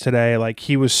editions today. Like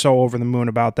he was so over the moon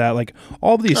about that. Like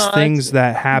all of these things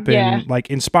that happen,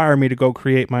 like inspire me to go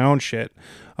create my own shit.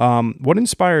 What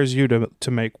inspires you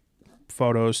to make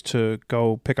photos, to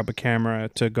go pick up a camera,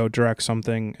 to go direct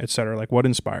something, etc.? Like what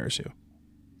inspires you?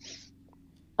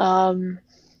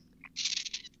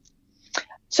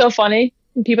 So funny.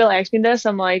 When people ask me this,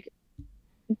 I'm like,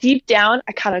 deep down,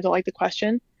 I kind of don't like the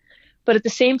question, but at the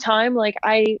same time, like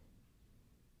I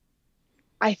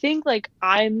think like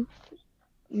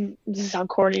this is sound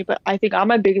corny, but I think I'm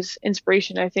my biggest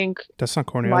inspiration. I think That's not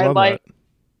corny. I my love life,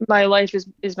 that. my life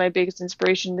is my biggest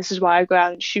inspiration. This is why I go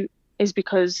out and shoot, is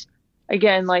because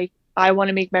again, like I want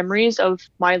to make memories of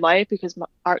my life, because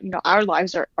our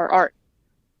lives are art.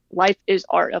 Life is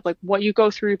art, of like what you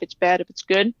go through, if it's bad, if it's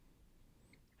good.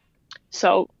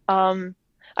 So,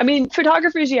 I mean,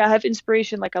 photographers, yeah, I have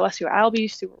inspiration like Alessio Albi,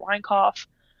 Stuart Weinkoff,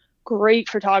 great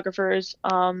photographers.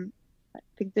 I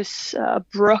think this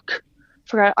Brooke,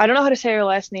 forgot, I don't know how to say her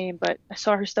last name, but I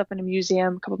saw her stuff in a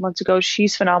museum a couple months ago.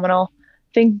 She's phenomenal.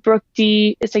 I think Brooke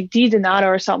D, it's like D Donato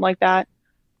or something like that.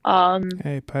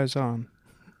 Hey, Paisan.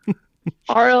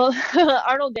 Arnold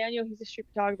Daniel, he's a street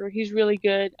photographer. He's really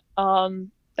good.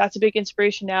 That's a big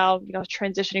inspiration now,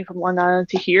 transitioning from Long Island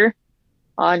to here.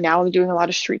 Now I'm doing a lot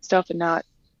of street stuff and not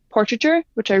portraiture,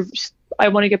 which I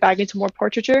want to get back into more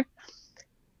portraiture.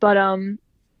 But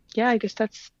yeah, I guess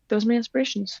those are my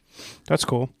inspirations. That's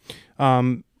cool.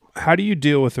 How do you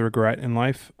deal with regret in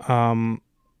life?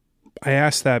 I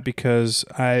ask that because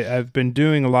I've been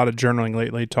doing a lot of journaling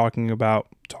lately,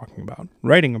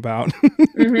 writing about,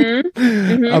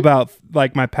 about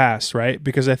like my past, right?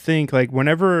 Because I think like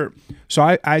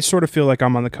I sort of feel like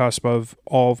I'm on the cusp of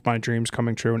all of my dreams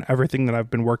coming true and everything that I've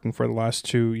been working for the last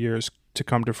 2 years to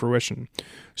come to fruition.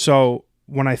 So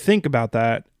when I think about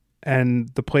that and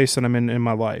the place that I'm in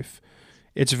my life,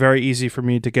 it's very easy for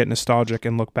me to get nostalgic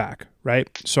and look back, right?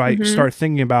 So I start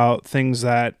thinking about things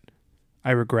that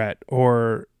I regret,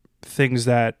 or things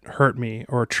that hurt me,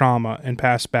 or trauma and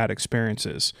past bad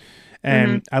experiences.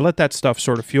 And I let that stuff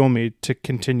sort of fuel me to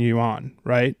continue on,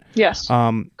 right? Yes.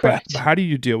 Correct. But how do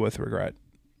you deal with regret?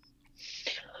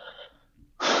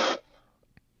 I'm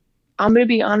going to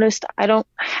be honest, I don't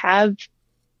have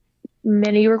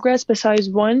many regrets besides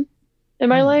one in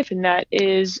my life, and that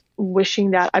is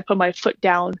wishing that I put my foot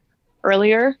down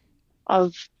earlier,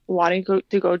 of wanting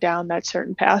to go down that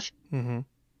certain path.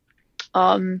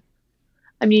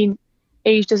 I mean,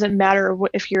 age doesn't matter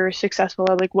if you're successful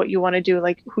or like what you want to do,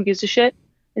 like who gives a shit.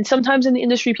 And sometimes in the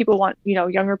industry, people want,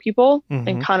 younger people,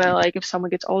 and kind of like if someone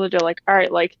gets older, they're like, all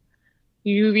right, like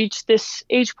you reach this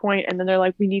age point, and then they're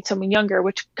like, we need someone younger,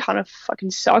 which kind of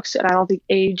fucking sucks. And I don't think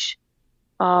age,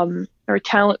 or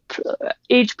talent,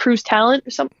 age proves talent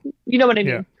or something. You know what I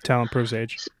mean? Yeah, talent proves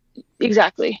age.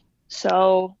 Exactly.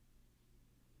 So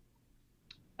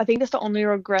I think that's the only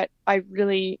regret I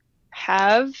really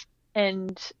have,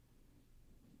 and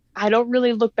I don't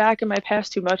really look back in my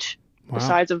past too much.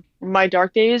 Besides of my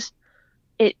dark days.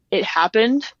 It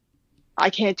happened. I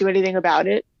can't do anything about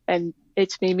it, and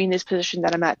it's made me in this position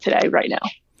that I'm at today, right now.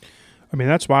 I mean,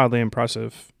 that's wildly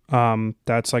impressive.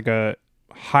 That's like a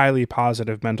highly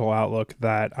positive mental outlook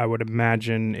that I would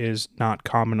imagine is not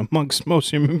common amongst most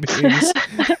human beings.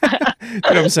 You know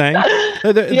what I'm saying?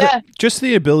 Just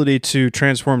the ability to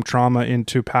transform trauma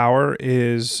into power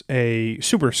is a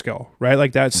super skill, right?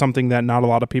 Like that's something that not a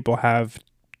lot of people have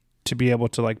to be able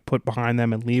to like put behind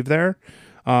them and leave there.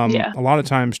 A lot of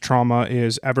times trauma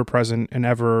is ever present and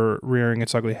ever rearing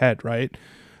its ugly head, right?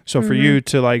 So for you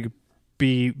to like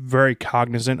be very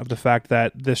cognizant of the fact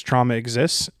that this trauma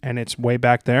exists and it's way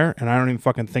back there and I don't even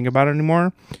fucking think about it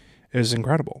anymore is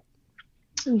incredible.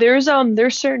 There's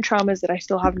certain traumas that I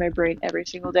still have in my brain every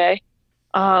single day.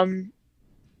 I'm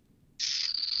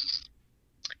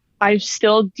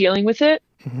still dealing with it.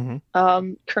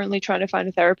 Currently trying to find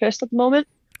a therapist at the moment.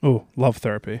 Oh, love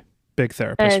therapy. Big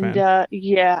therapist fan. And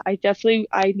yeah, I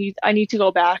need to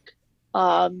go back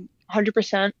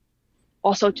 100%,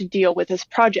 also to deal with this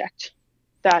project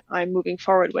that I'm moving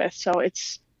forward with. So I'm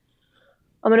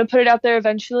going to put it out there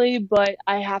eventually, but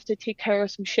I have to take care of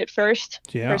some shit first.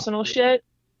 Yeah. Personal shit.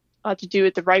 To do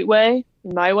it the right way,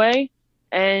 my way.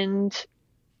 And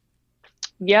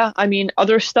yeah, I mean,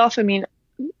 other stuff, recently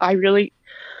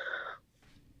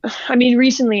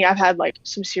I've had like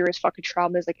some serious fucking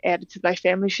traumas like added to my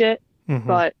family shit.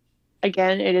 But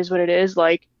again, it is what it is.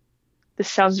 Like, this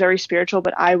sounds very spiritual,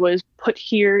 but I was put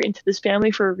here into this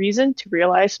family for a reason, to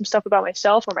realize some stuff about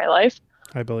myself or my life.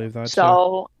 I believe that too.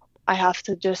 So I have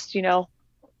to just, deal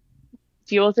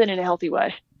with it in a healthy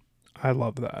way. I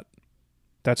love that.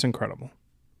 That's incredible.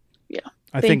 Yeah.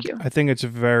 I Thank think you. I think it's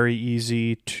very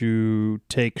easy to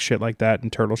take shit like that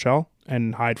and turtle shell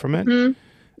and hide from it. Hmm.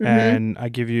 Hmm. And I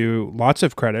give you lots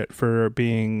of credit for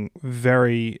being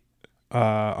very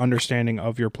understanding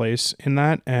of your place in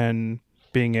that and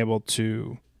being able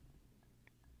to,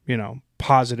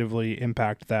 positively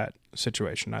impact that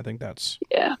situation. I think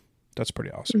Yeah. that's pretty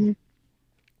awesome. Hmm.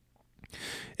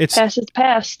 It's Past is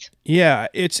past. Yeah,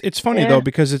 it's funny though Yeah.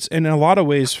 because it's in a lot of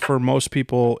ways for most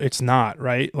people it's not,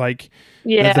 right? Like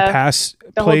the Yeah. past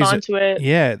To hold plays on to it.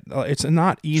 yeah, it's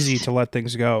not easy to let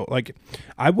things go. Like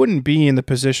I wouldn't be in the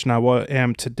position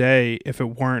am today if it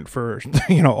weren't for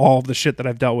all of the shit that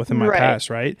I've dealt with in my Right. past,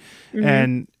 right? Hmm.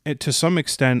 And to some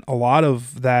extent a lot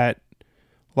of that,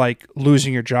 like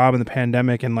losing your job in the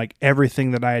pandemic and like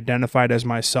everything that I identified as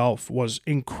myself was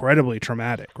incredibly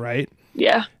traumatic, right?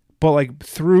 Yeah. But like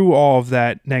through all of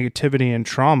that negativity and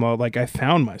trauma, like I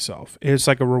found myself. It's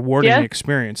like a rewarding Yeah.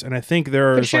 experience. And I think For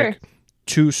there's sure. like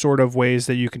two sort of ways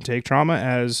that you can take trauma: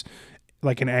 as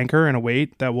like an anchor and a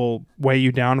weight that will weigh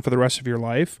you down for the rest of your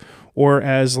life, or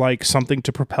as like something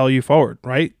to propel you forward,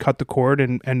 right? Cut the cord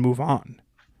and move on.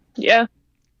 Yeah.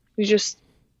 You just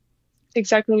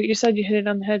exactly what you said. You hit it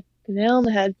on the head. The nail on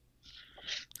the head.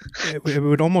 It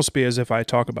would almost be as if I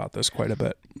talk about this quite a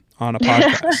bit on a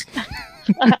podcast.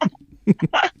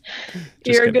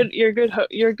 Just kidding.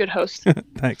 You're a good host.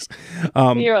 Thanks.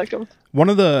 You're welcome. One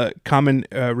of the common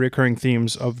recurring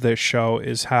themes of this show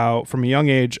is how, from a young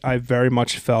age, I very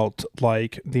much felt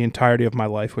like the entirety of my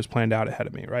life was planned out ahead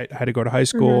of me, right? I had to go to high Hmm.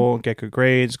 school, get good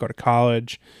grades, go to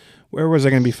college. Where was I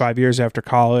going to be 5 years after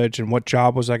college? And what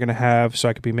job was I going to have so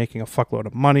I could be making a fuckload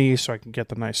of money, so I could get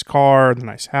the nice car, the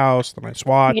nice house, the nice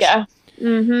watch? Yeah.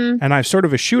 Hmm. And I've sort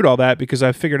of eschewed all that because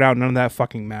I've figured out none of that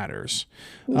fucking matters.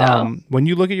 No. When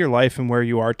you look at your life and where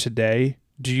you are today,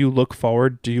 do you look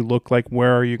forward? Do you look like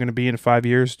where are you going to be in 5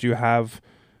 years? Do you have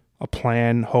a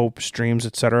plan, hopes, dreams,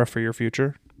 etc. for your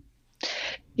future?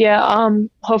 Yeah.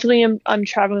 Hopefully I'm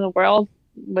traveling the world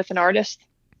with an artist,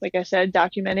 like I said,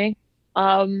 documenting.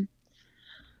 Um,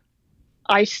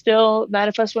 I still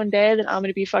manifest one day that I'm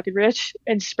gonna be fucking rich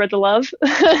and spread the love.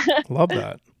 Love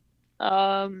that.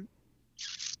 Um,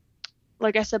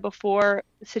 like I said before,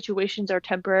 situations are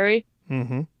temporary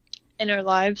Mm-hmm. in our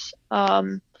lives.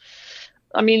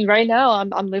 I mean, right now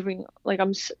I'm living like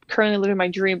currently living my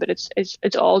dream, but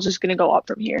it's all just gonna go up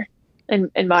from here.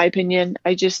 In my opinion,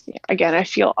 I just again I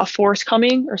feel a force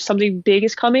coming or something big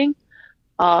is coming.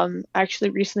 I actually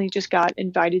recently just got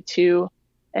invited to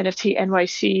NFT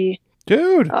NYC.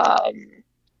 Dude, Um,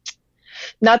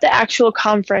 not the actual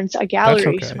conference, a that's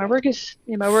gallery. So okay. my work is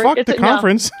my work. Fuck the No,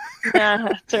 conference. nah,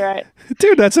 it's all right.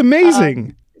 Dude, that's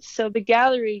amazing. So the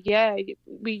gallery, yeah,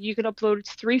 you can upload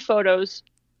 3 photos,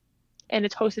 and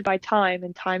it's hosted by Time,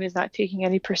 and Time is not taking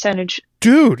any percentage.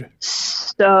 Dude,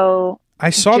 So I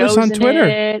saw this Joe's on in Twitter.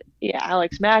 it. Yeah,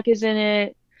 Alex Mack is in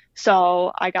it.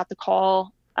 So I got the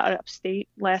call out of upstate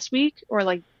last week or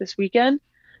like this weekend.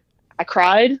 I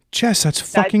cried. Jess, that's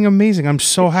That fucking amazing. I'm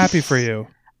so happy for it's you.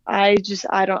 I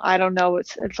don't know.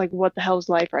 It's like what the hell's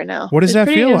life right now? What does that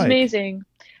It feel was like? amazing.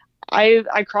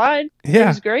 I cried. It Yeah.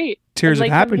 was great. And Tears of like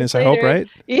 10 happiness, minutes I hope, later, right?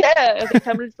 yeah, like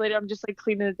 10 minutes later, I'm just like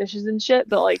cleaning the dishes and shit.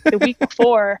 But like the week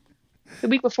before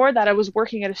that, I was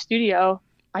working at a studio.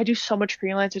 I do so much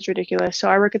freelance, it's ridiculous. So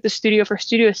I work at the studio for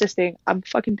studio assisting. I'm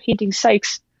fucking painting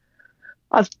psychs,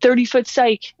 a 30-foot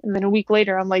psych, and then a week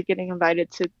later, I'm like getting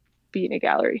invited to be in a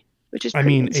gallery, which is I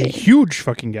pretty mean, a insane. huge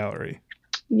fucking gallery.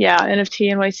 Yeah,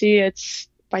 NFT NYC, it's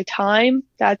by Time.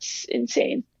 That's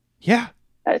insane. Yeah.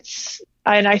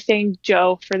 And I thank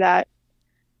Joe for that.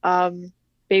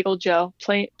 Bagel Joe,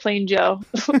 plain Joe.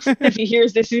 If he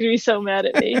hears this, he's gonna be so mad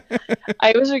at me.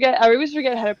 I always forget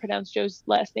how to pronounce Joe's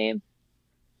last name.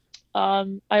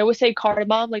 I always say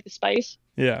cardamom, like the spice,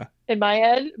 Yeah. in my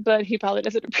head, but he probably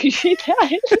doesn't appreciate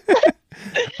that.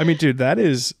 I mean, dude, that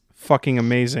is fucking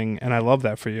amazing, and I love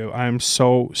that for you. I'm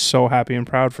so, so happy and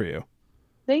proud for you.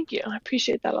 Thank you. I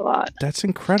appreciate that a lot. That's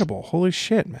incredible. Holy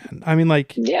shit, man. I mean,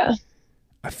 like, Yeah.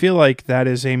 I feel like that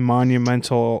is a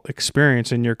monumental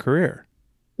experience in your career.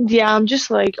 Yeah, I'm just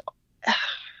like I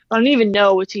don't even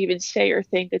know what to even say or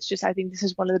think. It's just I think this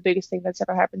is one of the biggest things that's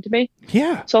ever happened to me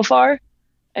Yeah. so far.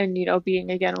 And being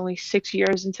again only 6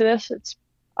 years into this,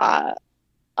 uh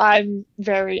I'm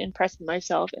very impressed with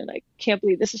myself and I can't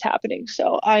believe this is happening.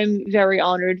 So I'm very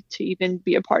honored to even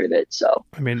be a part of it. So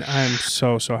I mean, I'm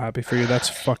so, so happy for you. That's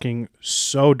fucking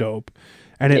so dope.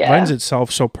 And it lends yeah. itself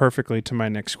so perfectly to my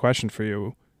next question for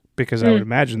you. because I would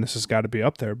imagine this has got to be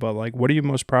up there. But like, what are you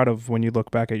most proud of when you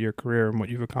look back at your career and what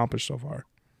you've accomplished so far?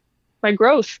 My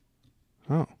growth.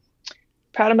 Oh,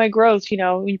 Proud of my growth. You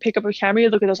know, when you pick up a camera, you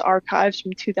look at those archives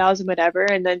from 2000, whatever,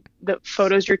 and then the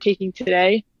photos you're taking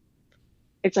today.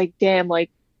 It's like, damn, like,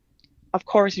 of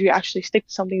course, if you actually stick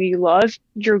to something that you love,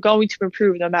 you're going to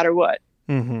improve no matter what.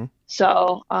 mm-hmm.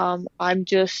 So, I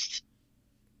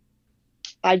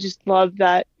just love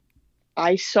that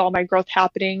I saw my growth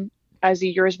happening as the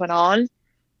years went on,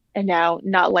 and now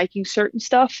not liking certain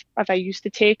stuff if I used to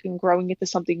take and growing into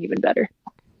something even better.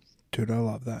 Dude, I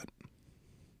love that.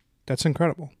 That's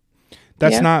incredible.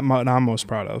 That's not what I'm most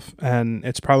proud of, and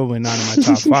it's probably not in my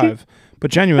top 5.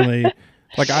 But genuinely,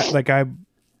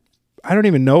 I don't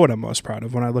even know what I'm most proud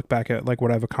of when I look back at like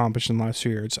what I've accomplished in the last 2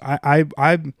 years.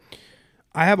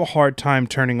 I have a hard time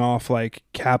turning off like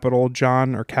capital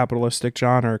John or capitalistic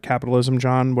John or capitalism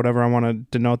John, whatever I want to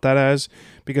denote that as,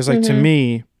 because like to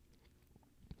me,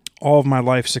 all of my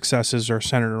life successes are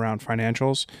centered around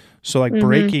financials. So like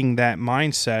breaking that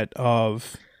mindset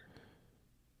of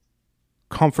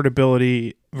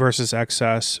comfortability versus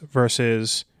excess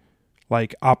versus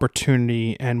like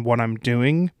opportunity and what I'm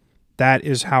doing, that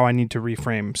is how I need to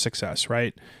reframe success,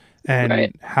 right?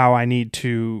 And how I need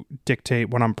to dictate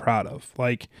what I'm proud of.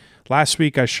 Like last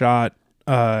week I shot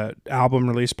a album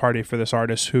release party for this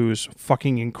artist who's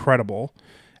fucking incredible.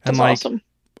 And That's like awesome.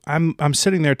 I'm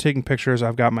sitting there taking pictures.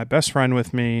 I've got my best friend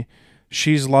with me.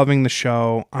 She's loving the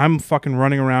show. I'm fucking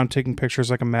running around taking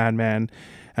pictures like a madman.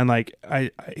 And like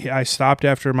I stopped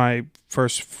after my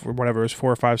first whatever it was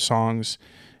 4 or 5 songs,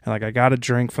 and like I got a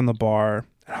drink from the bar,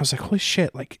 and I was like, holy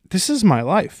shit, like this is my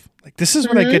life. Like this is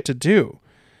what I get to do.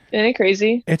 Isn't it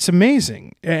crazy? It's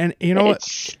amazing. And you know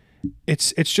what?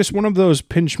 It's just one of those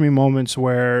pinch me moments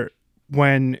where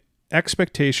when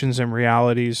expectations and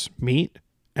realities meet,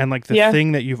 and like the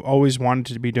thing that you've always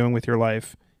wanted to be doing with your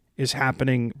life is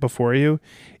happening before you,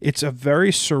 it's a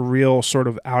very surreal sort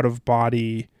of out of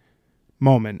body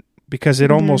moment, because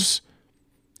it almost,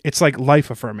 it's like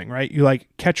life affirming, right? You like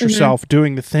catch yourself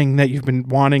doing the thing that you've been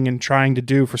wanting and trying to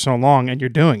do for so long, and you're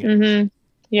doing it.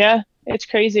 Yeah, it's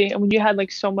crazy. And when you had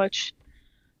like so much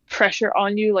pressure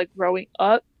on you, like growing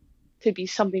up, to be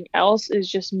something else is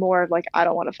just more of like, I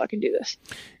don't want to fucking do this.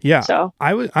 Yeah. So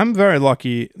I'm very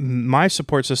lucky. My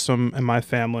support system and my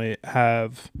family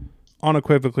have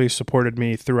unequivocally supported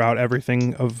me throughout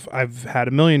everything. I've had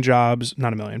a million jobs,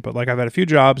 not a million, but like I've had a few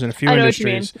jobs in a few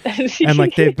industries, and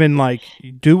like they've been like,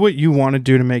 do what you want to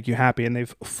do to make you happy, and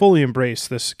they've fully embraced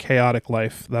this chaotic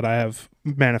life that I have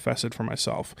manifested for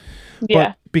myself.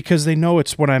 But because they know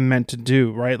it's what I'm meant to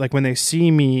do, right? Like when they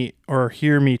see me or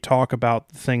hear me talk about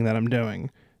the thing that I'm doing,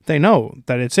 they know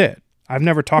that it's it. I've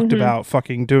never talked about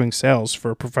fucking doing sales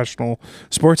for a professional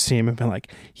sports team and been like,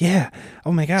 yeah,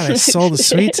 oh my God, I sold a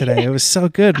suite today. It was so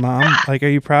good, Mom. Like, are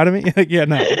you proud of me? Yeah,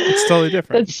 no, it's totally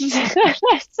different.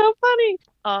 That's so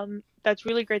funny. That's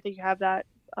really great that you have that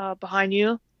behind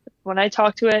you. When I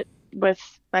talk to it with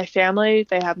my family,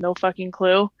 they have no fucking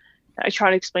clue. I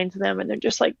try to explain to them and they're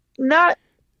just like not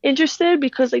interested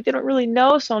because like they don't really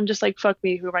know. So I'm just like, fuck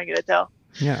me, who am I gonna tell?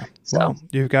 Yeah. So. Well,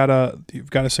 you've got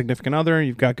a significant other,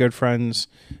 you've got good friends,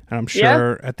 and I'm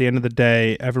sure at the end of the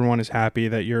day, everyone is happy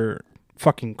that you're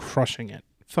fucking crushing it.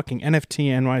 Fucking NFT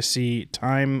NYC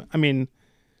time. I mean,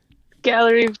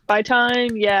 gallery by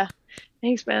time. Yeah.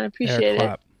 Thanks, man. I appreciate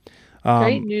it.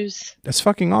 Great news. That's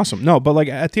fucking awesome. No, but like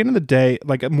at the end of the day,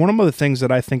 like one of the things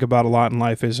that I think about a lot in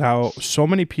life is how so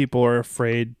many people are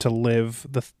afraid to live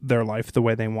their life the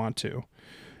way they want to.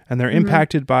 And they're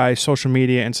impacted by social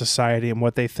media and society and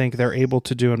what they think they're able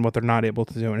to do and what they're not able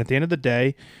to do. And at the end of the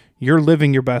day, you're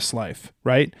living your best life,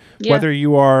 right? Yeah. Whether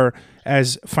you are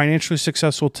as financially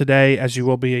successful today as you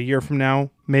will be a year from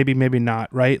now, maybe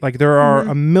not, right? Like there are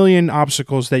a million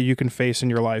obstacles that you can face in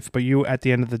your life, but you at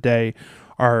the end of the day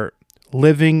are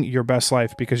living your best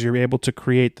life because you're able to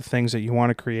create the things that you want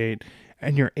to create,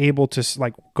 and you're able to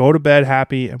like go to bed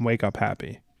happy and wake up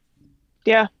happy.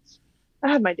 Yeah.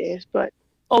 I have my days, but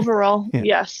overall,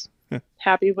 yes.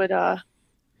 Happy with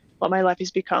what my life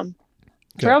has become.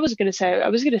 Good. I was gonna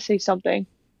say something.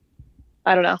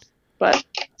 I don't know, but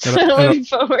moving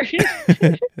forward,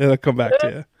 it'll come back to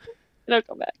you. It'll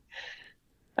come back.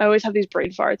 I always have these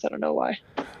brain farts. I don't know why.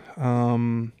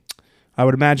 I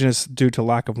would imagine it's due to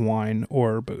lack of wine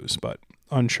or booze, but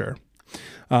unsure.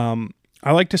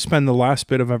 I like to spend the last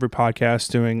bit of every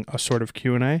podcast doing a sort of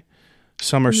Q&A.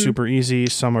 Some are super easy,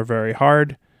 some are very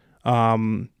hard.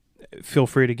 Feel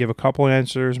free to give a couple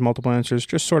answers, multiple answers,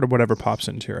 just sort of whatever pops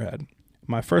into your head.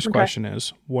 My first question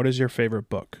is, what is your favorite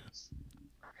book?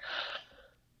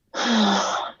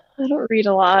 I don't read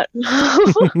a lot.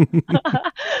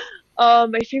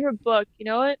 My favorite book. You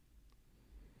know what?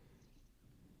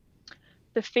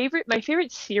 My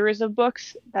favorite series of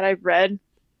books that I've read,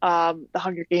 The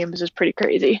Hunger Games is pretty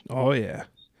crazy. Oh yeah,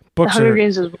 The books Hunger are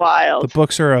Games is the wild.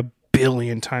 books are a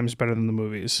billion times better than the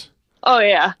movies. Oh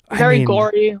yeah, I very mean,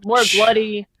 gory, more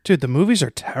bloody. dude, the movies are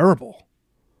terrible.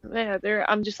 Yeah,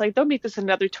 I'm just like, they'll make this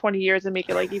another 20 years and make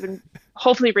it like even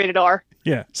hopefully rated R.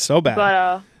 Yeah, so bad.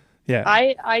 But Yeah,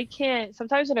 I can't.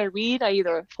 Sometimes when I read, I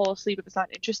either fall asleep if it's not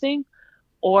interesting,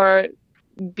 or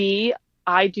B,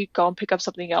 I do go and pick up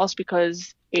something else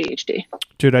because ADHD.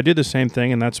 dude, I do the same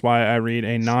thing, and that's why I read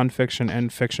a nonfiction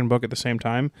and fiction book at the same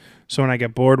time. So when I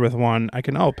get bored with one, I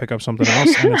can pick up something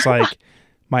else, and it's like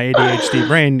my ADHD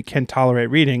brain can tolerate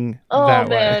reading Oh that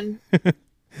way.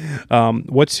 man.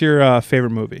 What's your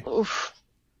favorite movie? Oof.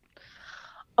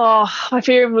 Oh, my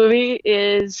favorite movie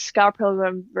is Scott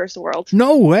Pilgrim versus the World.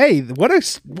 No way! What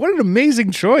an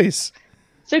amazing choice.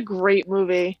 It's a great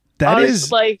movie. That Honestly,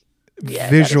 is like, yeah,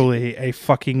 that is, visually a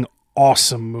fucking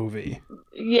awesome movie.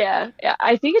 yeah.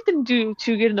 I think it didn't do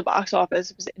too good in the box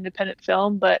office. It was an independent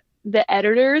film, but the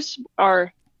editors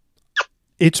are,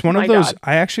 It's one of my those. God.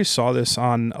 I actually saw this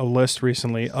on a list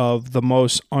recently of the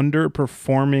most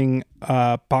underperforming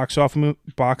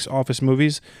box office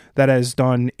movies that has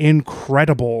done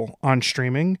incredible on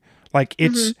streaming. Like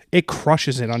Hmm. it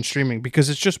crushes it on streaming because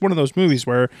it's just one of those movies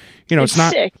where It's it's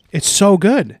not. sick. It's so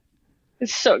good.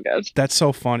 It's so good. That's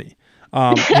so funny.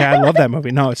 Yeah, I love that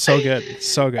movie. No, it's so good. It's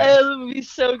so good. The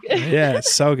movie's so good. Yeah,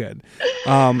 it's so good.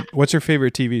 What's your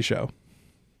favorite TV show?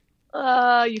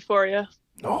 Euphoria,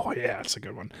 Oh yeah, it's a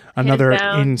good one. hands Another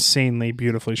down. insanely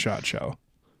beautifully shot show.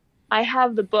 I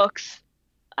have the books.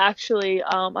 Actually,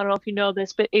 I don't know if you know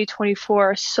this, but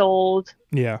A24 sold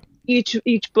Yeah.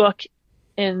 each book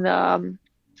in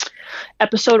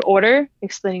episode order,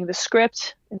 explaining the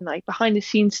script and like behind the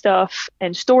scenes stuff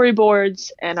and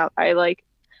storyboards. And I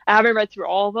haven't read through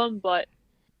all of them, but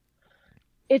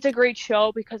it's a great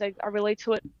show because I relate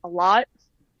to it a lot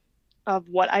of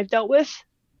what I've dealt with,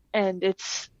 and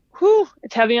it's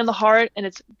heavy on the heart and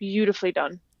it's beautifully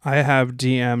done. I have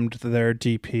DM'd their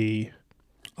DP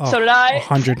So did a I.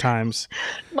 100 times.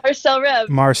 Marcel Rev.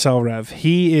 Marcel Rev.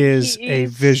 He is He a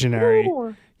is. visionary.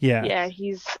 Yeah. Yeah,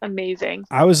 he's amazing.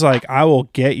 I was like, I will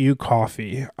get you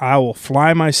coffee. I will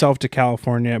fly myself to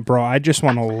California, bro. I just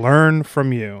want to learn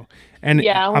from you. And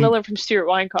Yeah, I want to learn from Stuart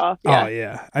Weinkauf. oh Yeah.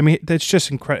 yeah. I mean, that's just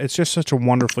incredible. It's just such a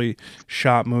wonderfully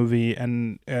shot movie,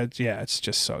 and it's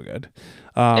just so good.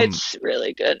 It's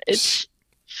really good. It's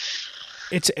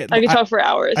I could talk for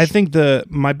hours. I think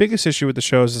my biggest issue with the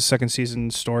show is the second season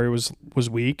story was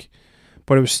weak,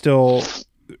 but it was still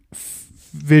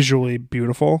visually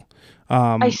beautiful.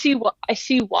 I see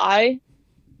why.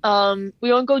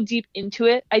 We won't go deep into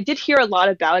it. I did hear a lot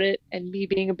about it, and me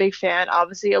being a big fan,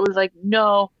 obviously, I was like,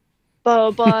 no,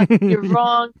 blah blah, blah, you're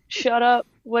wrong, shut up,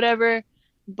 whatever.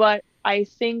 But I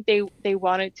think they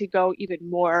wanted to go even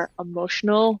more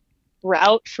emotional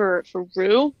route for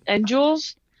Rue and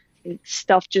Jules, and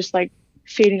stuff just like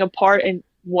fading apart and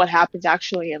what happens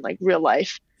actually in like real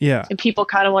life. Yeah. And people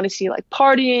kind of want to see like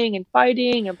partying and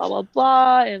fighting and blah blah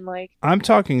blah and like I'm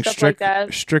talking stuff like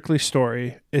that. strictly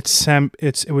story. It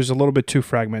was a little bit too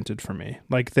fragmented for me.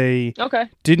 Like they Okay.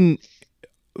 didn't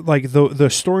like the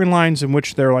storylines in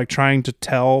which they're like trying to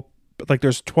tell, like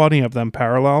there's 20 of them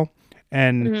parallel,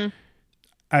 and Hmm.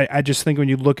 I just think when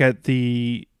you look at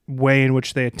the way in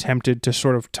which they attempted to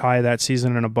sort of tie that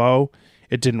season in a bow,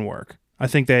 it didn't work. I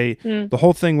think the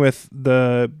whole thing with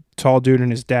the tall dude and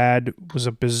his dad was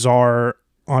a bizarre,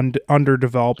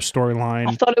 underdeveloped storyline.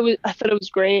 I thought it was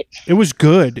great. It was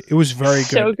good. It was very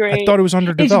So good. I great. thought it was It's weird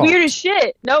underdeveloped. as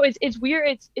shit. No, it's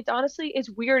weird. It's honestly it's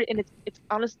weird and it's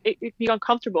honest it be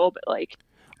uncomfortable, but like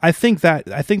I think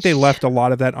they left a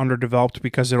lot of that underdeveloped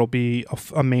because it'll be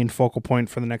a main focal point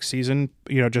for the next season.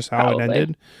 Just how it probably.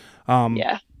 ended.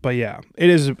 Yeah. But yeah,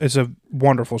 it's a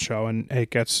wonderful show, and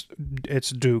it gets its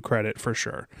due credit for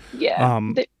sure. Yeah.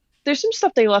 Um, There's some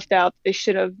stuff they left out they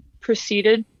should have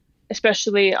proceeded,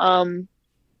 especially what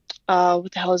the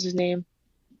hell is his name?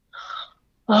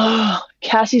 Oh,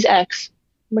 Cassie's ex.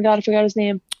 Oh my God, I forgot his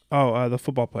name. the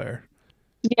football player,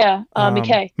 Yeah,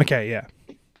 McKay. McKay. Yeah,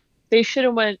 They should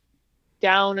have went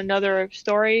down another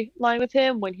storyline with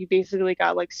him when he basically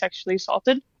got like sexually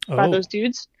assaulted by oh, those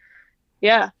dudes.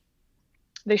 Yeah,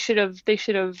 they should have didn't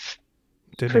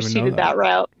even know proceeded that that.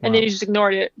 route, and they Wow. just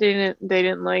ignored it. They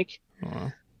didn't like.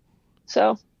 Wow.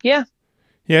 So yeah,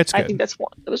 Yeah, it's I think good.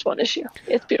 that was one issue.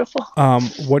 It's beautiful.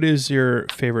 What is your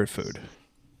favorite food?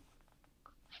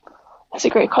 That's a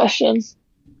great question.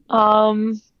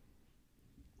 Um,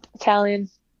 Italian.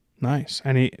 Nice.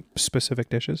 Any specific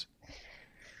dishes?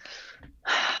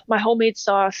 My homemade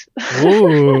sauce.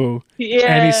 Ooh. Any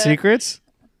Yeah. secrets?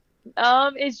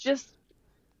 It's just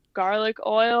garlic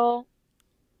oil,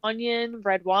 onion,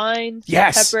 red wine, salt,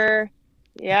 Yes. pepper.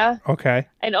 Yeah. Okay.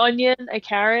 An onion, a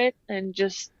carrot, and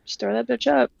just stir that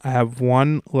bitch up. I have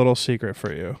one little secret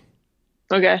for you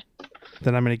Okay.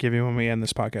 that I'm going to give you when we end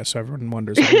this podcast so everyone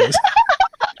wonders what it is.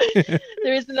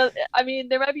 There is another, I mean,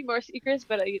 there might be more secrets,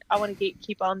 but I want to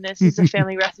gatekeep on this. It's a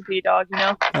family recipe, dog, you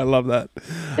know? I love that.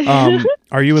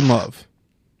 Are you in love?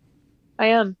 I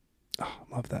am. Oh,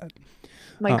 love that.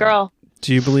 My girl.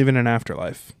 Do you believe in an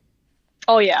afterlife?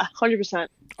 Oh, yeah. 100%.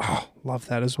 Oh, love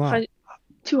that as well.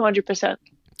 200%.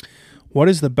 What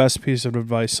is the best piece of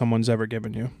advice someone's ever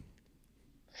given you?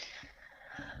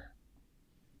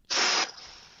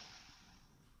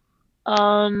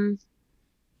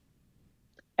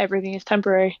 Everything is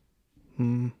temporary.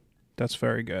 That's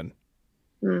very good.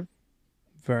 Very,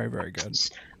 very good.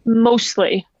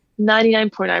 Mostly.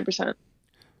 99.9%.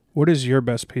 What is your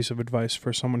best piece of advice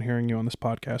for someone hearing you on this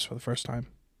podcast for the first time?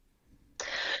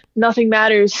 Nothing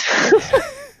matters.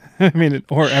 I mean,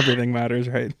 or everything matters,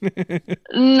 right?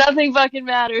 Nothing fucking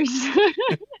matters.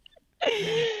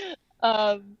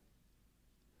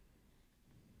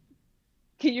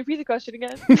 Can you repeat the question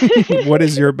again? What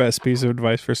is your best piece of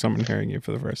advice for someone hearing you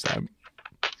for the first time?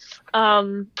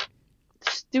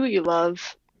 Just do what you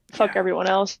love. Fuck everyone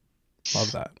else.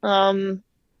 Love that.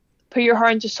 Put your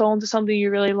heart and soul into something you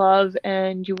really love,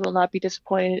 and you will not be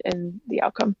disappointed in the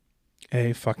outcome.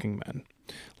 A fucking man.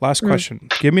 Last question.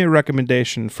 Give me a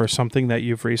recommendation for something that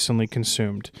you've recently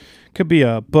consumed. Could be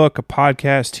a book, a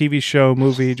podcast, TV show,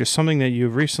 movie, just something that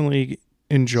you've recently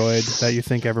enjoyed that you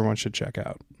think everyone should check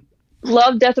out.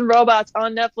 Love, Death, and Robots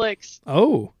on Netflix.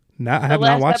 Oh, I have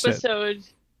not watched it. The last episode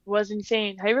was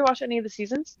insane. Have you ever watched any of the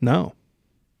seasons? No.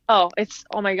 Oh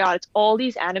my God. It's all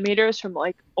these animators from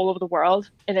like all over the world.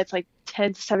 And it's like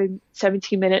 10 to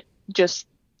 17 minute just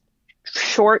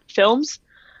short films.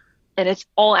 And it's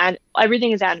all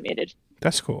everything is animated.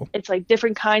 That's cool. It's like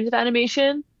different kinds of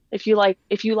animation. If you like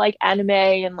anime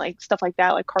and like stuff like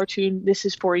that, like cartoon, this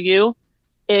is for you.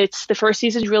 It's the first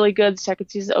season's really good. The second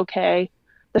season's okay.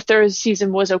 The third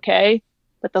season was okay.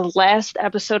 But the last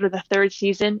episode of the third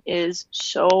season is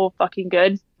so fucking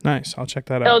good. Nice. I'll check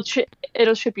that out.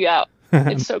 It'll trip you out.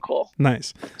 It's so cool.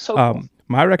 Nice. So cool.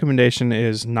 My recommendation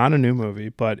is not a new movie,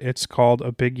 but it's called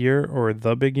A Big Year or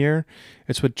The Big Year.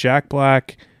 It's with Jack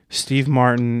Black, Steve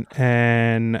Martin,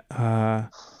 and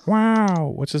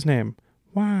what's his name?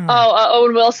 Wow. Oh,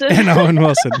 Owen Wilson. And Owen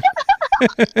Wilson.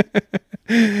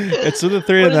 It's the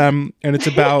three of them, and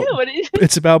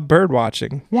it's about bird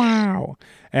watching. Wow.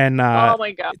 And oh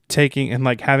my God. taking and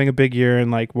like having a big year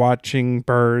and like watching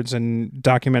birds and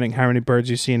documenting how many birds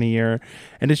you see in a year.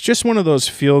 And it's just one of those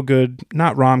feel good,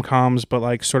 not rom-coms, but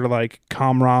like sort of like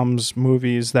com-roms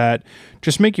movies that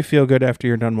just make you feel good after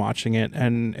you're done watching it.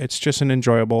 And it's just an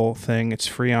enjoyable thing. It's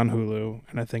free on Hulu,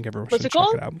 and I think everyone should check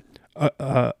it out.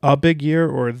 A Big Year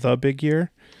or The Big Year.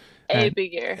 A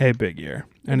Big Year. A Big Year.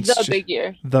 And The Big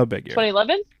Year. The Big Year.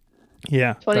 2011?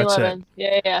 Yeah, 2011.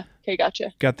 That's it. Yeah. Okay,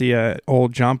 gotcha. Got the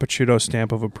old John Pacciuto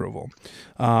stamp of approval.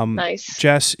 Nice.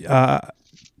 Jess,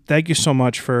 thank you so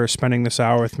much for spending this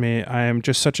hour with me. I am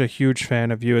just such a huge fan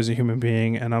of you as a human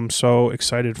being, and I'm so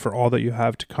excited for all that you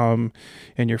have to come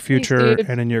in your future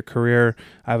and in your career.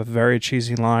 I have a very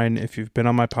cheesy line. If you've been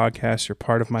on my podcast, you're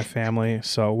part of my family,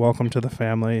 so welcome to the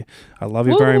family. I love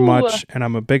you very much, and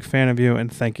I'm a big fan of you,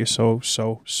 and thank you so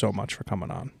much for coming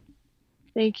on.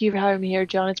 Thank you for having me here,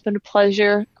 John. It's been a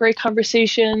pleasure. Great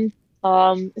conversation.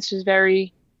 This was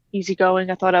very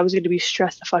easygoing. I thought I was going to be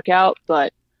stressed the fuck out,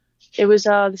 but it was.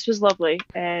 This was lovely,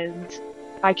 and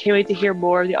I can't wait to hear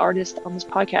more of the artists on this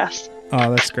podcast.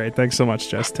 Oh, that's great. Thanks so much,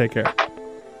 Jess. Take care.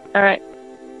 All right.